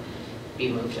flooring be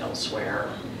moved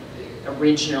elsewhere.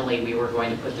 Originally, we were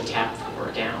going to put the tap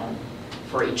floor down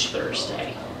for each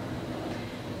Thursday,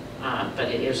 but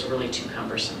it is really too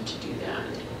cumbersome to do that.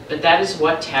 But that is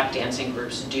what tap dancing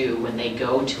groups do when they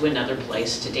go to another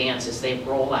place to dance, is they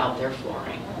roll out their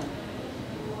flooring.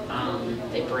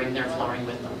 They bring their flooring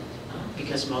with them,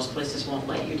 because most places won't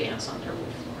let you dance on their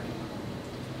wood flooring.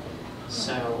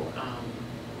 So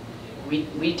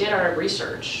we did our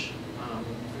research,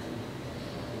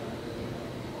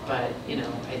 but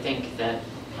I think that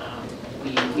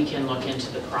we can look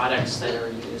into the products that are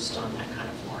used on that kind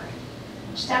of flooring.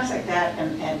 Sounds like that,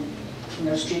 and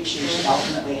street shoes should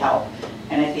ultimately help.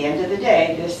 And at the end of the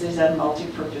day, this is a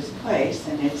multi-purpose place,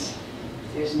 and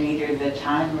there's neither the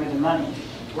time or the money,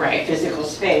 Right. physical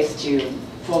space to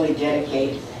fully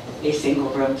dedicate a single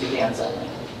room to dance only.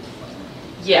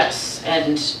 Yes,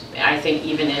 and I think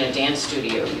even in a dance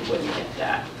studio, you wouldn't get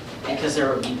that, because there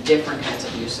would be different kinds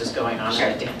of uses going on in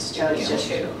a dance So studio it's just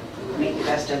too. make the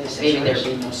best of the situation. Maybe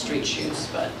there'd be no street shoes,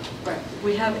 but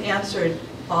We have answered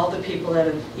all the people that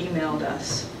have emailed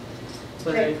us,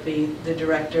 whether it be the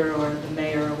director or the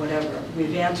mayor or whatever.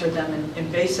 We've answered them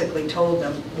and basically told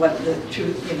them what the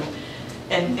truth,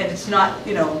 and it's not,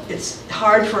 it's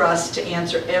hard for us to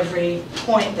answer every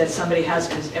point that somebody has,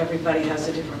 because everybody has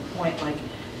a different point, like,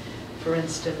 for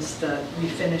instance, the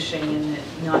refinishing and the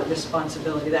not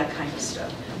responsibility, that kind of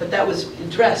stuff. But that was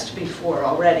addressed before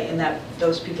already, and that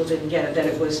those people didn't get it, that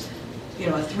it was, a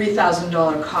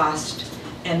 $3,000 cost,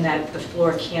 and that the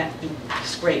floor can't be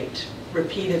scraped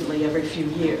repeatedly every few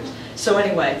years. So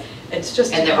anyway, it's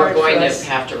just hard and for that we're going us. to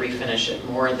have to refinish it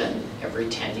more than every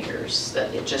 10 years,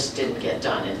 that it just didn't get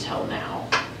done until now.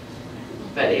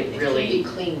 But it really, It can be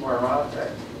cleaned more often,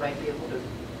 might be able to.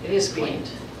 it is cleaned.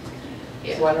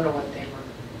 Yeah. So I don't know what they were.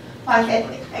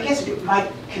 I guess my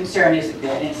concern is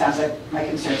that, and it sounds like my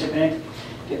concerns have been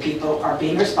that people are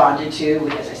being responded to.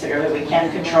 As I said earlier, we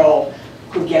can't control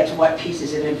who gets what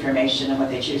pieces of information and what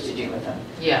they choose to do with them.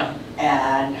 Yeah,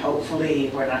 And hopefully,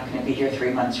 we're not going to be here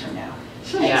 3 months from now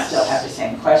and Yes. still have the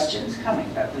same questions coming,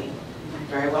 but we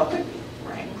very well could be.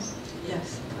 right.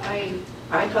 Yes.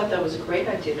 I thought that was a great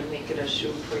idea to make it a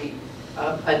shoe-free,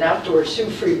 an outdoor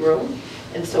shoe-free room.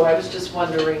 And so I was just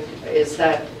wondering, is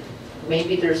that,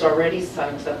 maybe there's already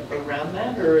signs up around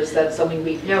that, or is that something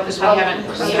we? No, because we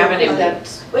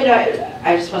haven't, Wait,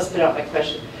 I just want to spit out my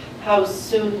question. How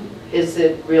soon is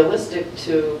it realistic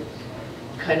to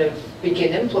kind of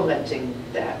begin implementing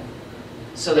that?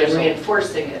 so there's,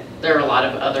 Reinforcing it? there are a lot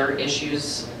of other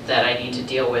issues that I need to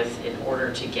deal with in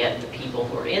order to get the people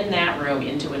who are in that room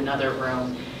into another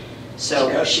room. So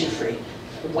To go shoe-free.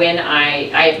 when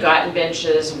I've gotten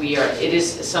benches, it is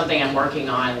something I'm working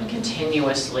on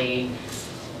continuously,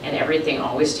 and everything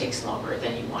always takes longer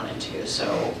than you want it to,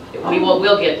 so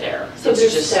we'll get there. So It's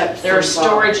there's just, steps there are involved.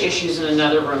 storage issues in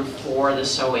another room for the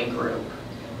sewing group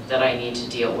that I need to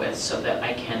deal with so that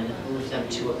I can move them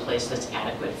to a place that's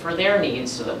adequate for their needs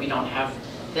so that we don't have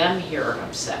them here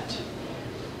upset.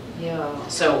 Yeah.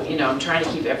 So, I'm trying to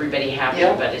keep everybody happy,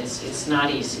 Yeah. but it's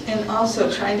not easy. And also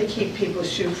trying to keep people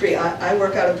shoe-free. I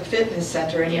work out of the fitness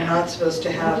center, and you're Yeah. not supposed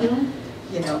to have,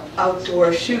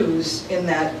 outdoor shoes in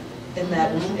that,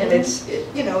 and it's,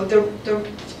 the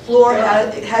floor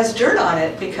has dirt on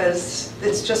it because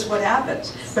it's just what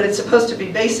happens. But it's supposed to be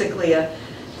basically a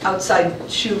outside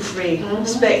shoe-free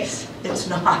space. It's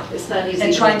not. It's not easy.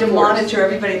 And trying to enforce. monitor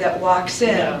everybody that walks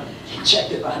in. Yeah. Check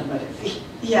the bottom of their feet.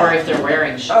 Yeah. Or if they're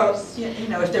wearing shoes. Oh,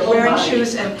 if they're Oh, wearing my.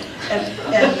 shoes and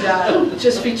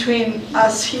just between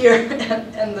us here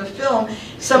and the film,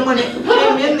 someone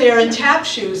came in there in tap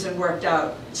shoes and worked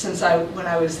out when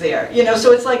I was there.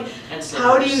 So it's like, And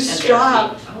how do you slippers and bare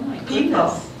stop feet. Oh, my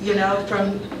people,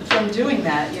 goodness. from doing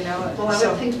that, Well, I So-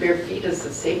 would think bare feet is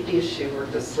a safety issue, or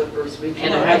the slippers. We And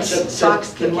can the have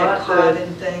Socks can get caught in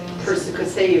The things. person could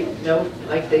say, no,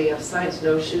 like they have signs,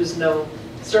 no shoes, no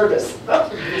service.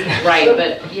 Right,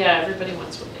 but yeah, everybody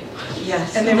wants what they want.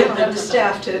 Yes, and they don't have the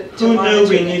staff to Who monitor knew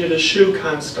we it. needed a shoe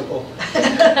constable?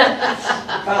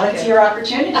 Well, it's your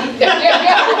opportunity.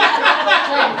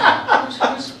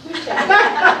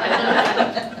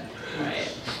 Right.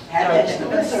 Add that to the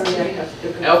list.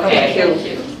 Okay, thank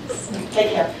you.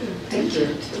 Take care. Thank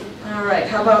you. All right,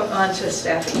 how about on to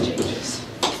staffing changes?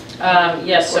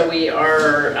 Yes, so we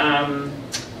are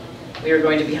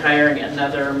going to be hiring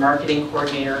another marketing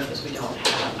coordinator because we don't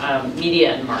have,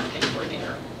 media and marketing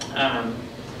coordinator.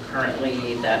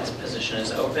 Currently, that position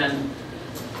is open.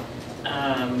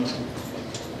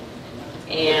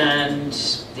 And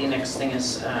the next thing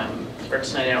is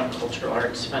Arts Night Out, Cultural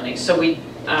Arts funding. So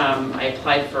I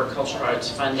applied for cultural arts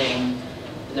funding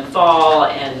in the fall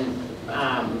and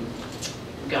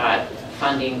got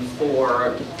funding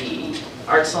for the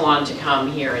art salon to come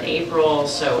here in April.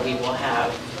 So we will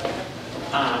have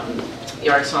the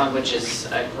art salon, which is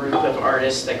a group of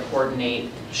artists that coordinate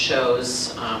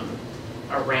shows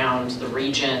around the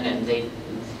region, and they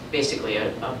basically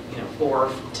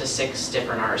 4 to 6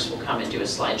 different artists will come and do a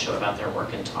slideshow about their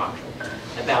work and talk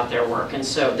about their work. And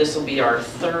so this will be our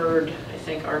third, I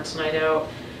think, Arts Night Out.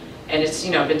 And it's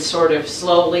been sort of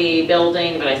slowly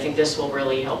building, but I think this will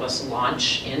really help us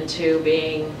launch into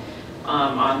being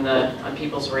on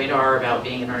people's radar about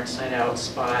being an Arts Night Out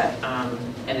spot.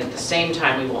 And at the same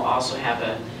time, we will also have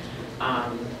a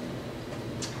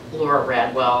Laura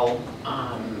Radwell,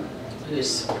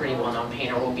 who's a pretty well-known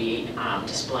painter, will be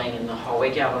displaying in the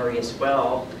hallway gallery as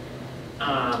well.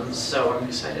 So I'm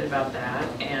excited about that.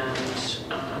 And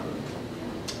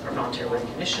our volunteer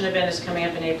recognition event is coming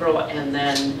up in April, and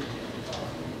then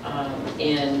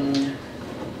in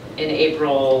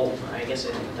April, I guess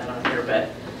I didn't put that on here, but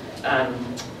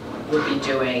we'll be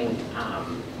doing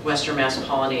Western Mass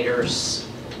Pollinators.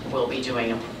 Will be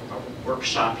doing a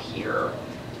workshop here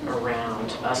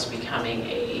around us becoming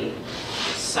a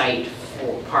site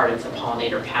for part of the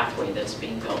pollinator pathway that's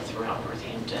being built throughout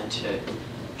Northampton to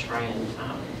try and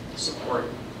support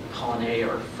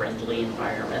pollinator-friendly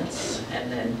environments.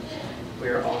 And then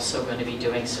we're also going to be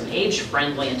doing some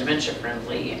age-friendly and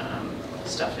dementia-friendly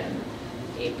stuff in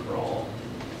April.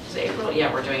 Is it April?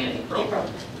 Yeah, we're doing it in April. April.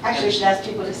 Actually, we should ask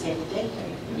people to save the date.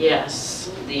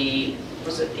 Yes,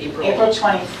 was it April? April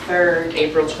 23rd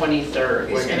April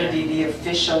 23rd. is going to be the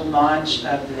official launch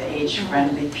of the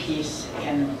age-friendly piece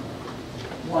in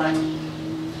 1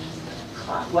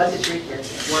 to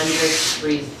 3:30. 1 to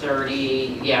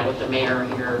 3:30, yeah, with the mayor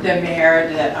here. The mayor,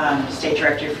 the state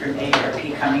director from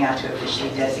AARP coming out to officially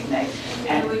designate.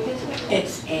 And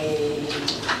it's a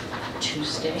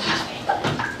Tuesday.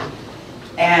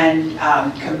 And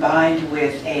combined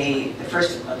with the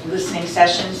first listening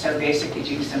session, so basically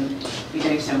be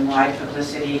doing some wide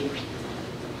publicity.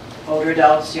 Older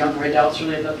adults, younger adults,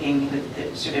 really looking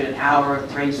at sort of an hour of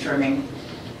brainstorming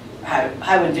how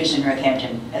I envision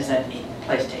Northampton as a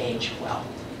place to age well.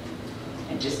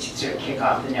 And just to sort of kick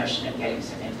off the notion of getting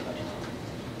some input.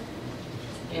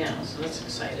 Yeah, so that's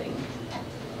exciting.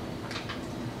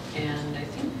 And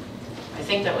I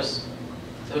think those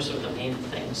are the main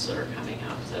things that are coming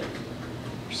up, that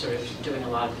we're sort of doing a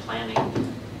lot of planning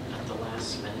at the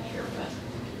last minute here, but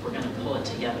we're going to pull it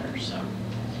together, so.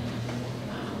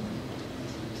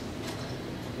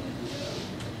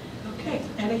 Okay,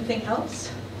 anything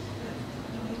else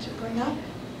I need to bring up?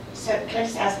 So can I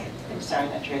just ask, I'm sorry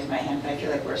not to raise my hand, but I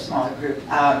feel like we're a smaller group.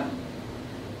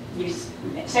 You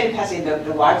said in passing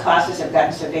the Y classes have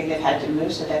gotten so big they've had to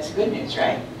move, so that's good news,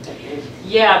 right?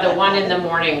 Yeah, the one in the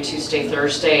morning, Tuesday,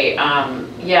 Thursday,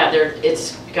 yeah,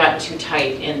 it's got too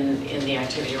tight in the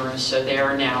activity room, so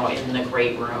they're now in the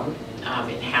great room,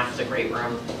 in half the great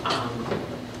room.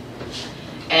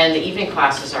 And the evening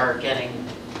classes are getting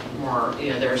more,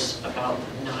 there's about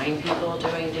 9 people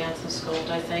doing dance and sculpt,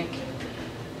 I think.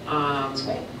 That's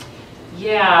great.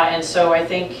 Yeah, and so I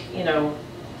think,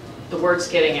 the word's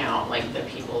getting out, like that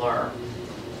people are.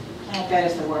 I bet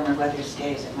as the warmer weather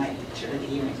stays, it might, certainly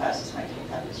the evening classes might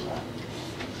pick up as well.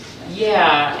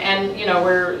 Yeah, and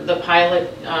we're the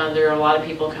pilot, there are a lot of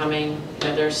people coming.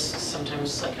 There's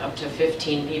sometimes like up to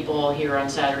 15 people here on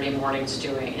Saturday mornings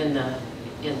doing in the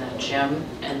gym,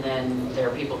 and then there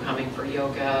are people coming for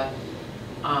yoga.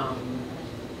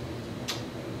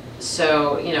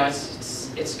 So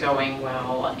it's going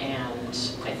well, and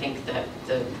I think that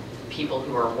the people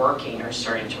who are working are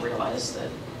starting to realize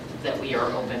that we are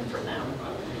open for them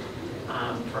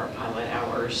for our pilot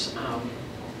hours.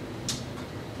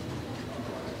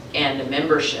 And the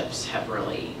memberships have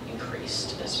really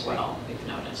increased as well, we've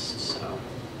noticed, so.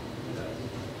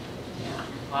 Yeah,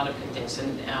 a lot of good things.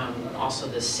 And also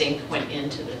the sync went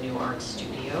into the new art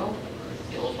studio,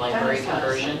 the old library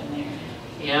conversion.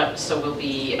 Yeah, so we'll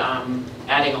be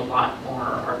adding a lot more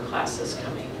art classes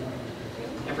coming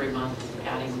every month,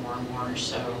 adding more and more,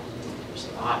 so there's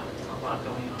a lot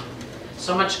going on.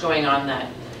 So much going on that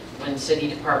when city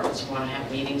departments want to have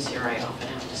meetings here, I often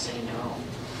have to say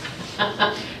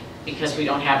no. Because we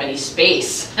don't have any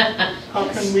space. How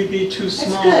can we be too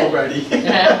small good. already?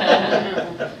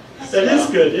 That is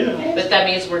good, yeah. But that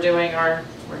means we're doing our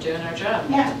job.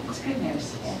 Yeah, it's good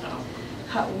news. Yeah.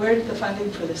 So, Where did the funding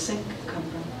for the sync come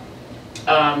from?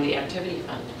 the activity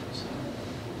fund. So,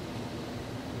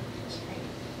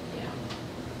 yeah.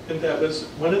 And that was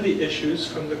one of the issues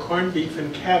from the corned beef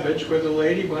and cabbage, where the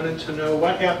lady wanted to know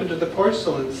what happened to the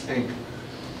porcelain sink.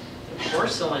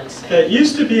 Porcelain sink. That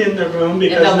used to be in the room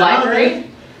because In the library?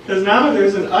 Because now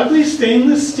there's an ugly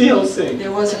stainless steel sink.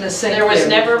 There wasn't a sink There was there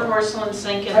never a before. porcelain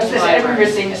sink in I was the just never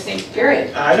library. seen the same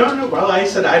period. I don't know. Well, I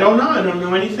said, I don't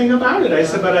know anything about it. I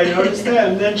said, but I noticed that.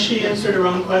 And then she answered her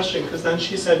own question, because then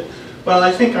she said, well,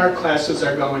 I think art classes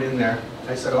are going in there.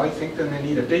 I said, oh, I think then they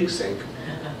need a big sink.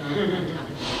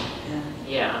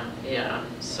 Yeah,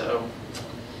 so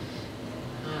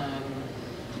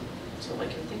that's all I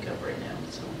can think of right now,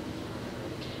 so.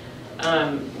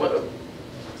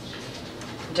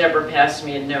 Deborah passed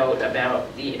me a note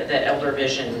about the Elder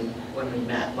Vision, when we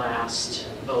met last,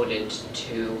 voted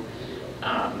to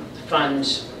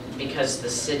fund, because the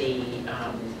city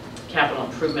capital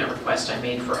improvement request I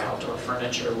made for outdoor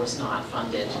furniture was not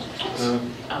funded.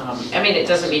 I mean, it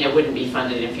doesn't mean it wouldn't be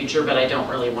funded in future, but I don't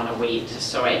really want to wait,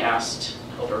 so I asked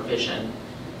Elder Vision,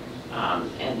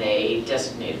 and they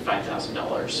designated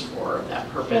 $5,000 for that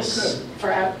purpose.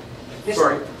 For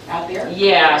out there?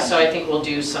 Yeah, so I think we'll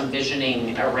do some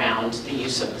visioning around the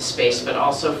use of the space, but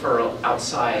also for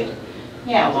outside,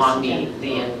 along the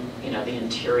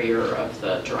interior of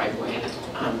the driveway.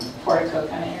 Portico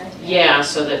kind of area? Yeah,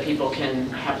 so that people can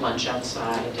have lunch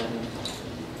outside and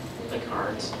play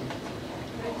cards.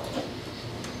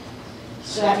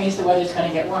 So that means the weather's going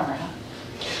to get warmer, huh?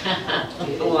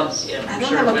 Well, yeah, I I'm don't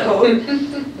sure have a it will.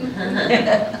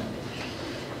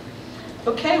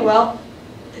 coat. Okay, well,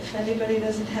 if anybody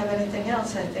doesn't have anything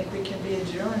else, I think we can be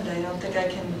adjourned. I don't think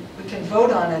we can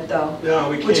vote on it, though. No,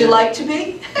 we can't. Would you like to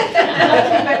be?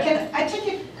 But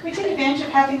can we take advantage of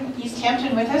having East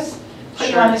Hampton with us? Put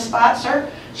you on the spot,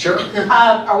 sir? Sure.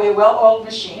 Are we a well-oiled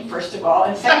machine, first of all?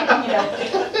 And second,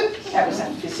 that was a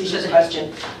facetious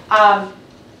question.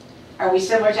 Are we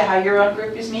similar to how your own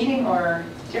group is meeting, or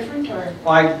different, or?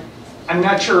 Well, I'm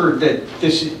not sure that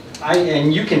this,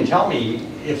 and you can tell me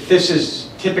if this is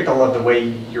typical of the way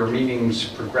your meetings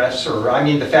progress, or, I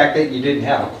mean, the fact that you didn't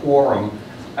have a quorum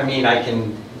I mean, I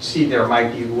can see there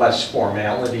might be less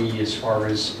formality as far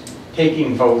as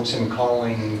taking votes and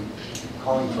calling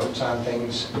votes on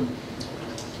things.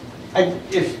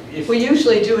 If We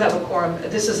usually do have a quorum.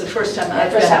 This is the first time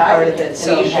I've been First a time part I've of been. it, We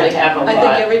so. usually have a lot. I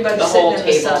think everybody's The sitting whole in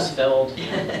the sun. table's filled.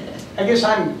 I guess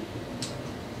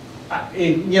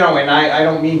you know, and I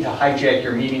don't mean to hijack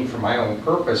your meeting for my own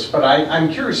purpose, but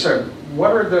I'm curious,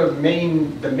 what are the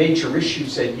major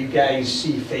issues that you guys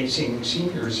see facing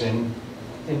seniors in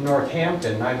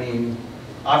Northampton? I mean,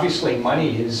 obviously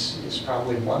money is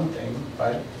probably one thing,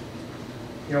 but,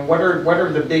 you know, what are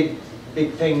the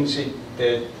big things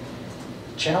that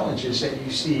challenges that you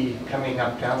see coming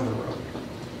up down the road?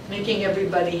 Making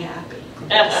everybody happy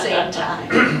at the same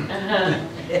time.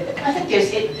 I think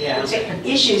there's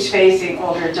issues facing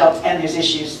older adults, and there's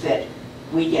issues that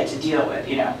we get to deal with,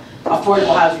 you know.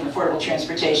 Affordable housing, affordable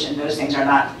transportation, those things are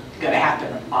not going to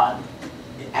happen out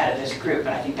of this group, and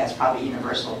I think that's probably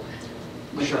universal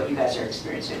with what you guys are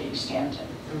experiencing in East Hampton.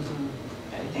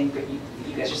 I think that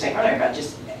you guys are saying earlier about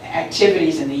just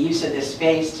activities and the use of this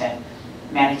space to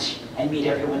manage and meet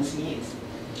everyone's needs.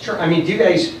 Sure. I mean, do you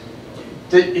guys,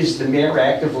 is the mayor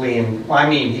actively, well, I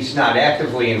mean, he's not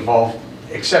actively involved,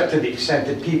 except to the extent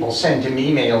that people send him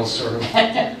emails, sort of.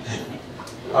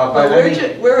 Well, But I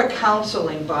mean, we're a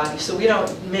counseling body, so we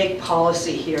don't make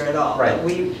policy here at all. Right. But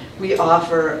we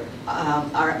offer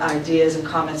our ideas and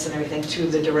comments and everything to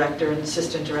the director and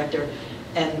assistant director,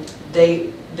 and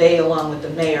they along with the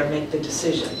mayor make the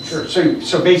decisions. sure.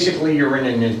 So basically, you're in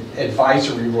an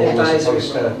advisory role as Advisory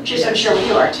opposed role. to. Which is, I'm sure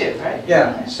you are too, right?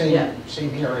 Yeah, Yeah.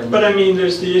 same here. And But I mean,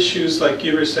 there's the issues, like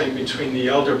you were saying, between the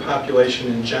elder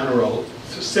population in general,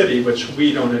 the city, which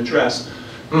we don't address,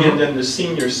 and then the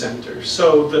senior center.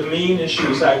 So the main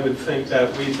issues I would think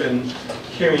that we've been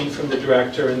hearing from the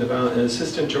director and the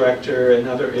assistant director and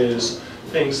other is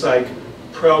things like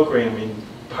programming.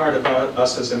 Part of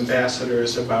us as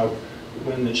ambassadors about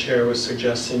when the chair was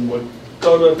suggesting would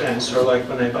go to events, or like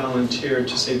when I volunteered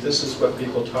to say this is what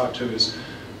people talk to is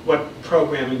what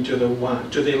programming do they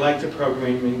want? Do they like the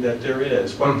programming that there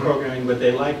is? What programming would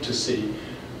they like to see?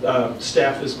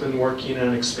 Staff has been working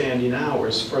on expanding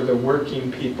hours for the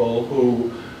working people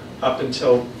who, up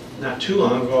until not too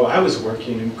long ago, I was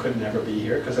working and could never be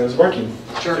here because I was working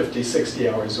 50, 60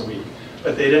 hours a week.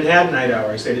 But they didn't have night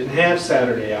hours, they didn't have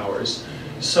Saturday hours.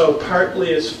 So partly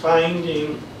is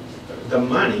finding the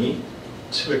money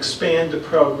to expand the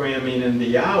programming and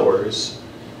the hours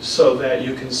so that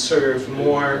you can serve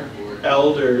more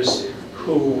elders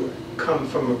who come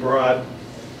from a broad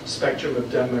spectrum of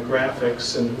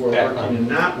demographics and who are working and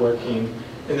not working.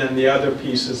 And then the other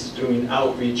piece is doing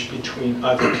outreach between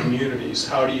other communities.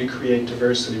 How do you create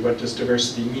diversity? What does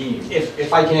diversity mean?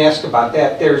 if I can ask about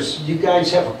that, you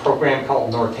guys have a program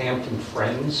called Northampton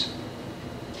Friends?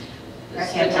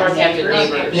 Northampton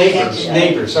Neighbors.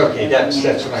 Neighbors, okay, that's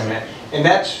what I meant. And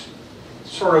that's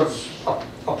sort of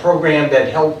a program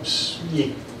that helps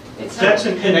you. That's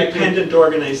an independent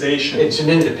organization. It's an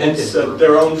independent It's group.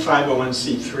 their own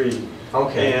 501c3.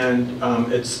 Okay.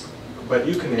 And it's, but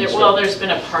you can answer. Well, there's been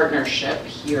a partnership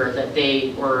here that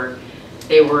they were,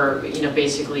 you know,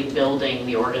 basically building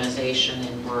the organization,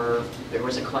 and there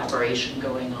was a collaboration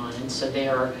going on, and so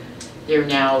they're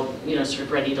now, you know, sort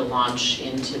of ready to launch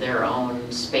into their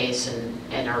own space,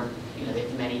 and are, you know, they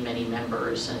have many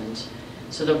members, and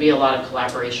so there'll be a lot of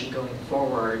collaboration going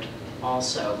forward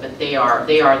also, but they are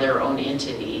their own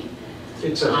entity.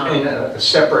 It's a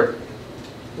separate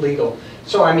legal.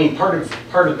 So I mean, part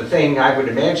of the thing I would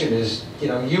imagine is, you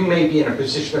know, you may be in a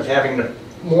position of having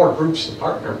more groups to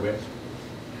partner with,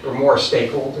 or more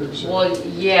stakeholders. Well,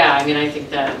 yeah, I mean, I think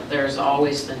that there's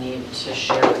always the need to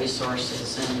share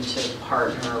resources and to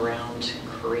partner around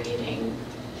creating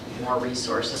more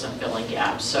resources and filling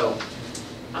gaps. So,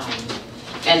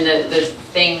 and the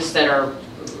things that are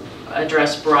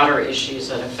address broader issues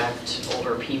that affect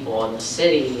older people in the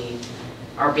city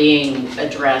are being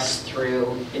addressed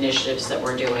through initiatives that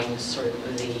we're doing, sort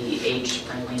of the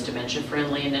age-friendly and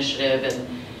dementia-friendly initiative and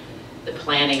the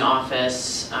planning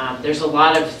office. There's a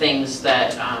lot of things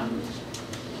that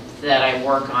that I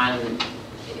work on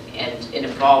and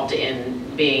involved in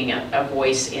being a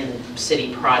voice in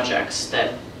city projects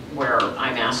where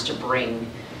I'm asked to bring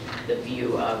the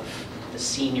view of the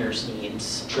seniors'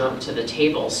 needs to the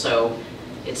table. So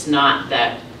it's not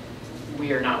that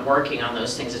we are not working on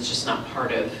those things, it's just not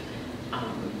part of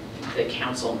the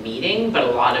council meeting, but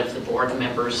a lot of the board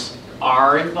members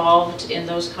are involved in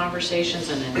those conversations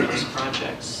and in those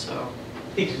projects. So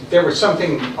there was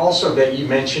something also that you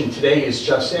mentioned today, is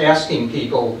just asking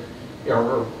people, you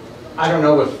know, I don't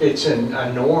know if it's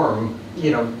a norm,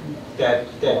 you know, that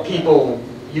people,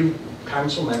 you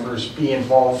council members be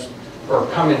involved or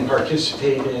come and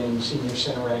participate in senior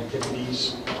center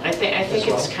activities? I think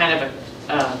it's kind of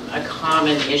a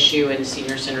common issue in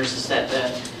senior centers is that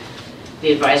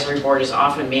the advisory board is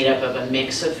often made up of a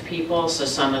mix of people, so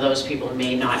some of those people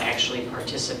may not actually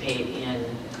participate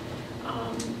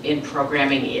in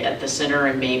programming at the center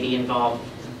and may be involved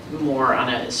more on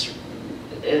an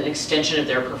extension of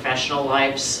their professional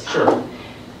lives. Sure.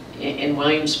 In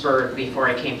Williamsburg, before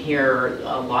I came here,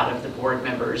 a lot of the board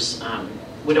members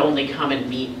would only come and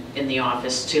meet in the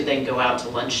office to then go out to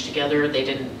lunch together. They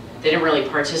didn't really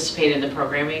participate in the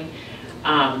programming,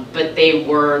 but they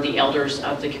were the elders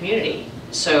of the community.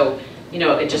 So,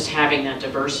 just having that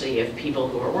diversity of people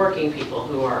who are working, people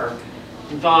who are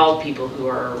involved, people who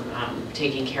are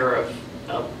taking care of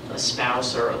a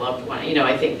spouse or a loved one.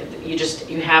 I think that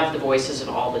you have the voices of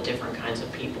all the different kinds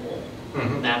of people.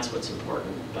 Mm-hmm. That's what's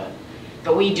important.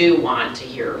 But we do want to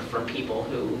hear from people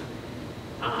who,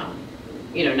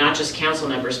 not just council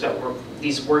members, but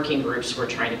these working groups we're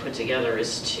trying to put together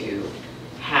is to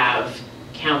have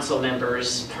council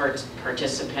members,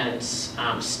 participants,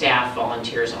 staff,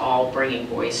 volunteers, all bringing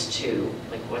voice to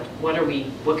like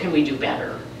what can we do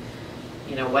better?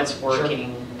 What's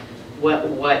working? Sure.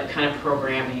 What kind of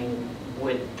programming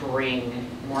would bring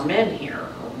more men here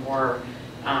or more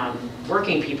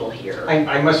working people here?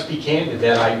 I must be candid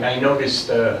that I noticed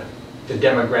the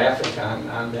demographic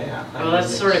on that. Well,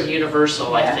 that's sort of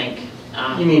universal, yeah. I think.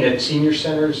 You mean at senior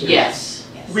centers? Yes.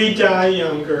 We die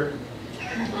younger.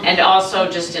 And also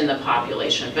just in the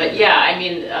population. But yeah,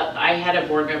 I had a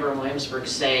board member in Williamsburg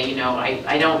say,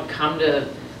 I don't come to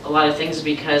a lot of things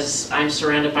because I'm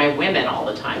surrounded by women all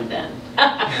the time then.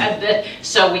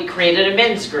 So we created a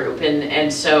men's group.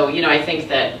 And so, I think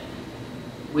that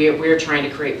we're trying to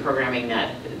create programming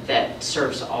that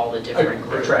serves all the different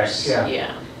groups. Attracts, yeah.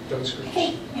 Yeah. Those groups.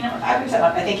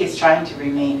 I think it's trying to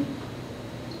remain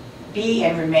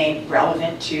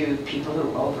relevant to people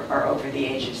who are over the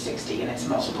age of 60, and it's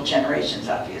multiple generations,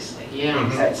 obviously. Yeah.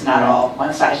 Mm-hmm. So it's not all,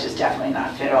 one size does definitely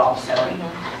not fit all. So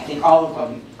I think all of what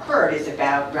we've heard is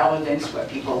about relevance, what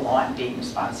people want, and being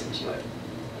responsive to it.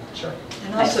 Sure.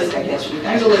 And also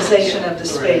utilization of the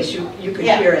space. You could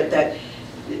hear it that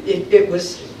it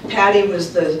was, Patty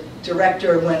was the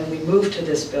director when we moved to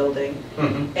this building,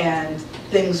 mm-hmm. and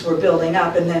things were building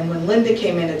up. And then when Linda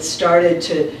came in, it started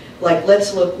to,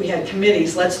 let's look, we had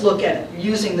committees, let's look at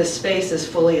using the space as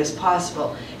fully as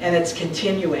possible. And it's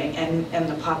continuing, and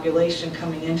the population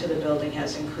coming into the building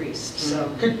has increased,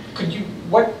 so. Could you,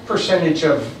 what percentage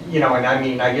of, and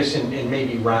I guess in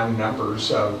maybe round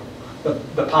numbers, of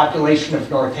the population of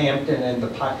Northampton and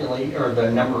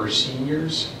the number of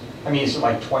seniors? Is it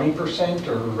like 20%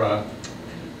 or?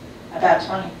 About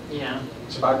 20. Yeah.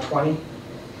 It's about 20?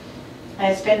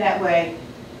 And it's been that way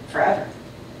forever.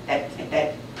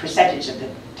 That percentage of the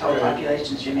total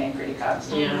populations remain pretty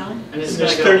constant. Yeah. And there's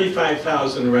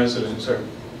 35,000 residents, or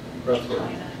roughly.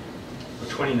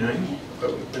 29?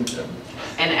 But we've been to.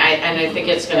 And I think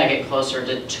it's going to get closer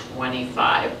to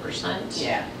 25%.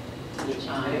 Yeah.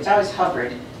 But it's always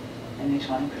hovered in the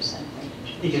 20%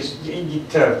 range. Because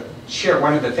to share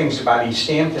one of the things about East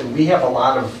Hampton, we have a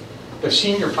lot of, the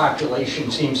senior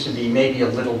population seems to be maybe a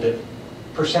little bit,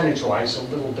 percentage-wise, a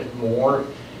little bit more.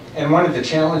 And one of the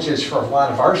challenges for a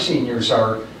lot of our seniors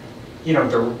are,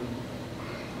 they're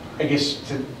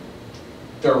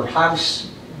house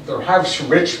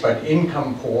rich but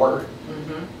income poor.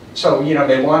 Mm-hmm. So,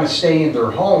 they want to stay in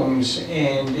their homes,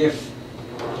 and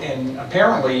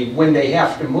apparently when they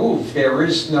have to move, there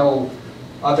is no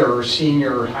other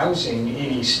senior housing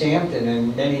in East Hampton,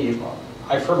 and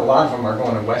I've heard a lot of them are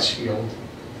going to Westfield.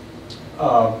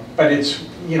 But it's,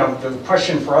 the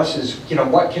question for us is,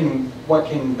 what can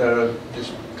the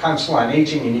Council on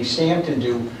Aging in East Hampton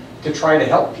do to try to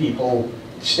help people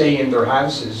stay in their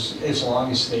houses as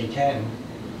long as they can?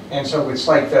 And so it's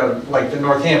like the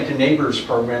Northampton Neighbors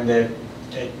program that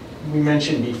we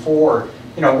mentioned before.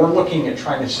 We're looking at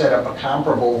trying to set up a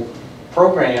comparable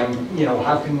program.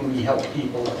 How can we help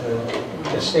people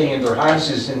to stay in their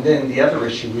houses? And then the other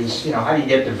issue is, how do you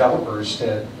get developers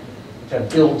to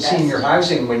build senior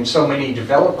housing when so many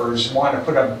developers want to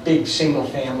put up big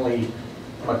single-family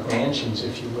mansions,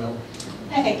 if you will?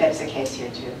 I think that's the case here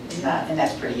too. It's not, and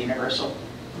that's pretty universal.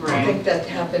 Right. I think that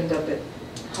happened up at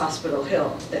Hospital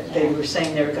Hill, that they were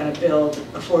saying they were going to build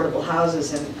affordable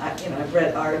houses, and I've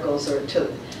read articles or to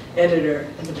the editor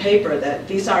in the paper that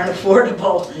these aren't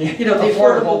affordable. The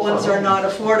affordable ones are not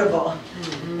affordable.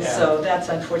 Mm-hmm. Yeah. So that's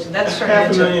unfortunate. That's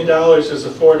 $500,000 is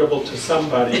affordable to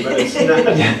somebody, but it's not.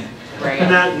 Right.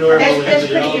 Not normally. That's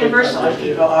pretty universal.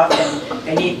 People often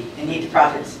they need the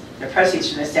proceeds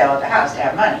from the sale of the house to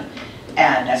have money.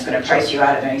 And that's going to price you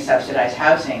out of any subsidized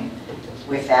housing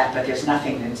with that, but there's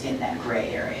nothing that's in that gray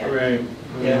area. Right. You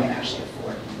can actually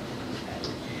afford.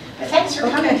 But thanks for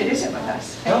coming to visit with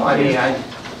us. No, I mean,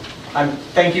 I'm,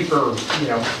 thank you for,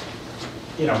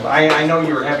 I know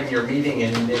you were having your meeting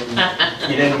and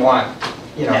you didn't want,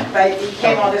 But you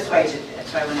came all this way,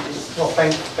 that's why I wanted to. well,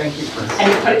 thank you for.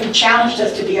 And you challenged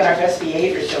us to be on our best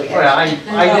behavior, so we had. Well,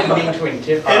 I didn't mean to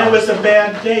intimidate. And it was a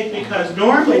bad date because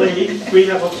normally we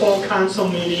have a full council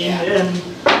meeting and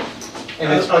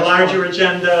it's a larger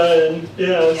agenda and,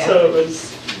 so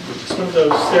it's one of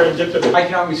those serendipitous. I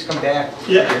can always come back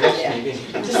for Yeah. your next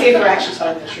meeting. To see if we're actually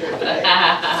telling the truth.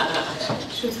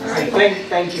 All right,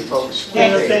 thank you, folks.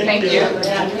 Yeah, thank you.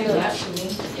 Yeah.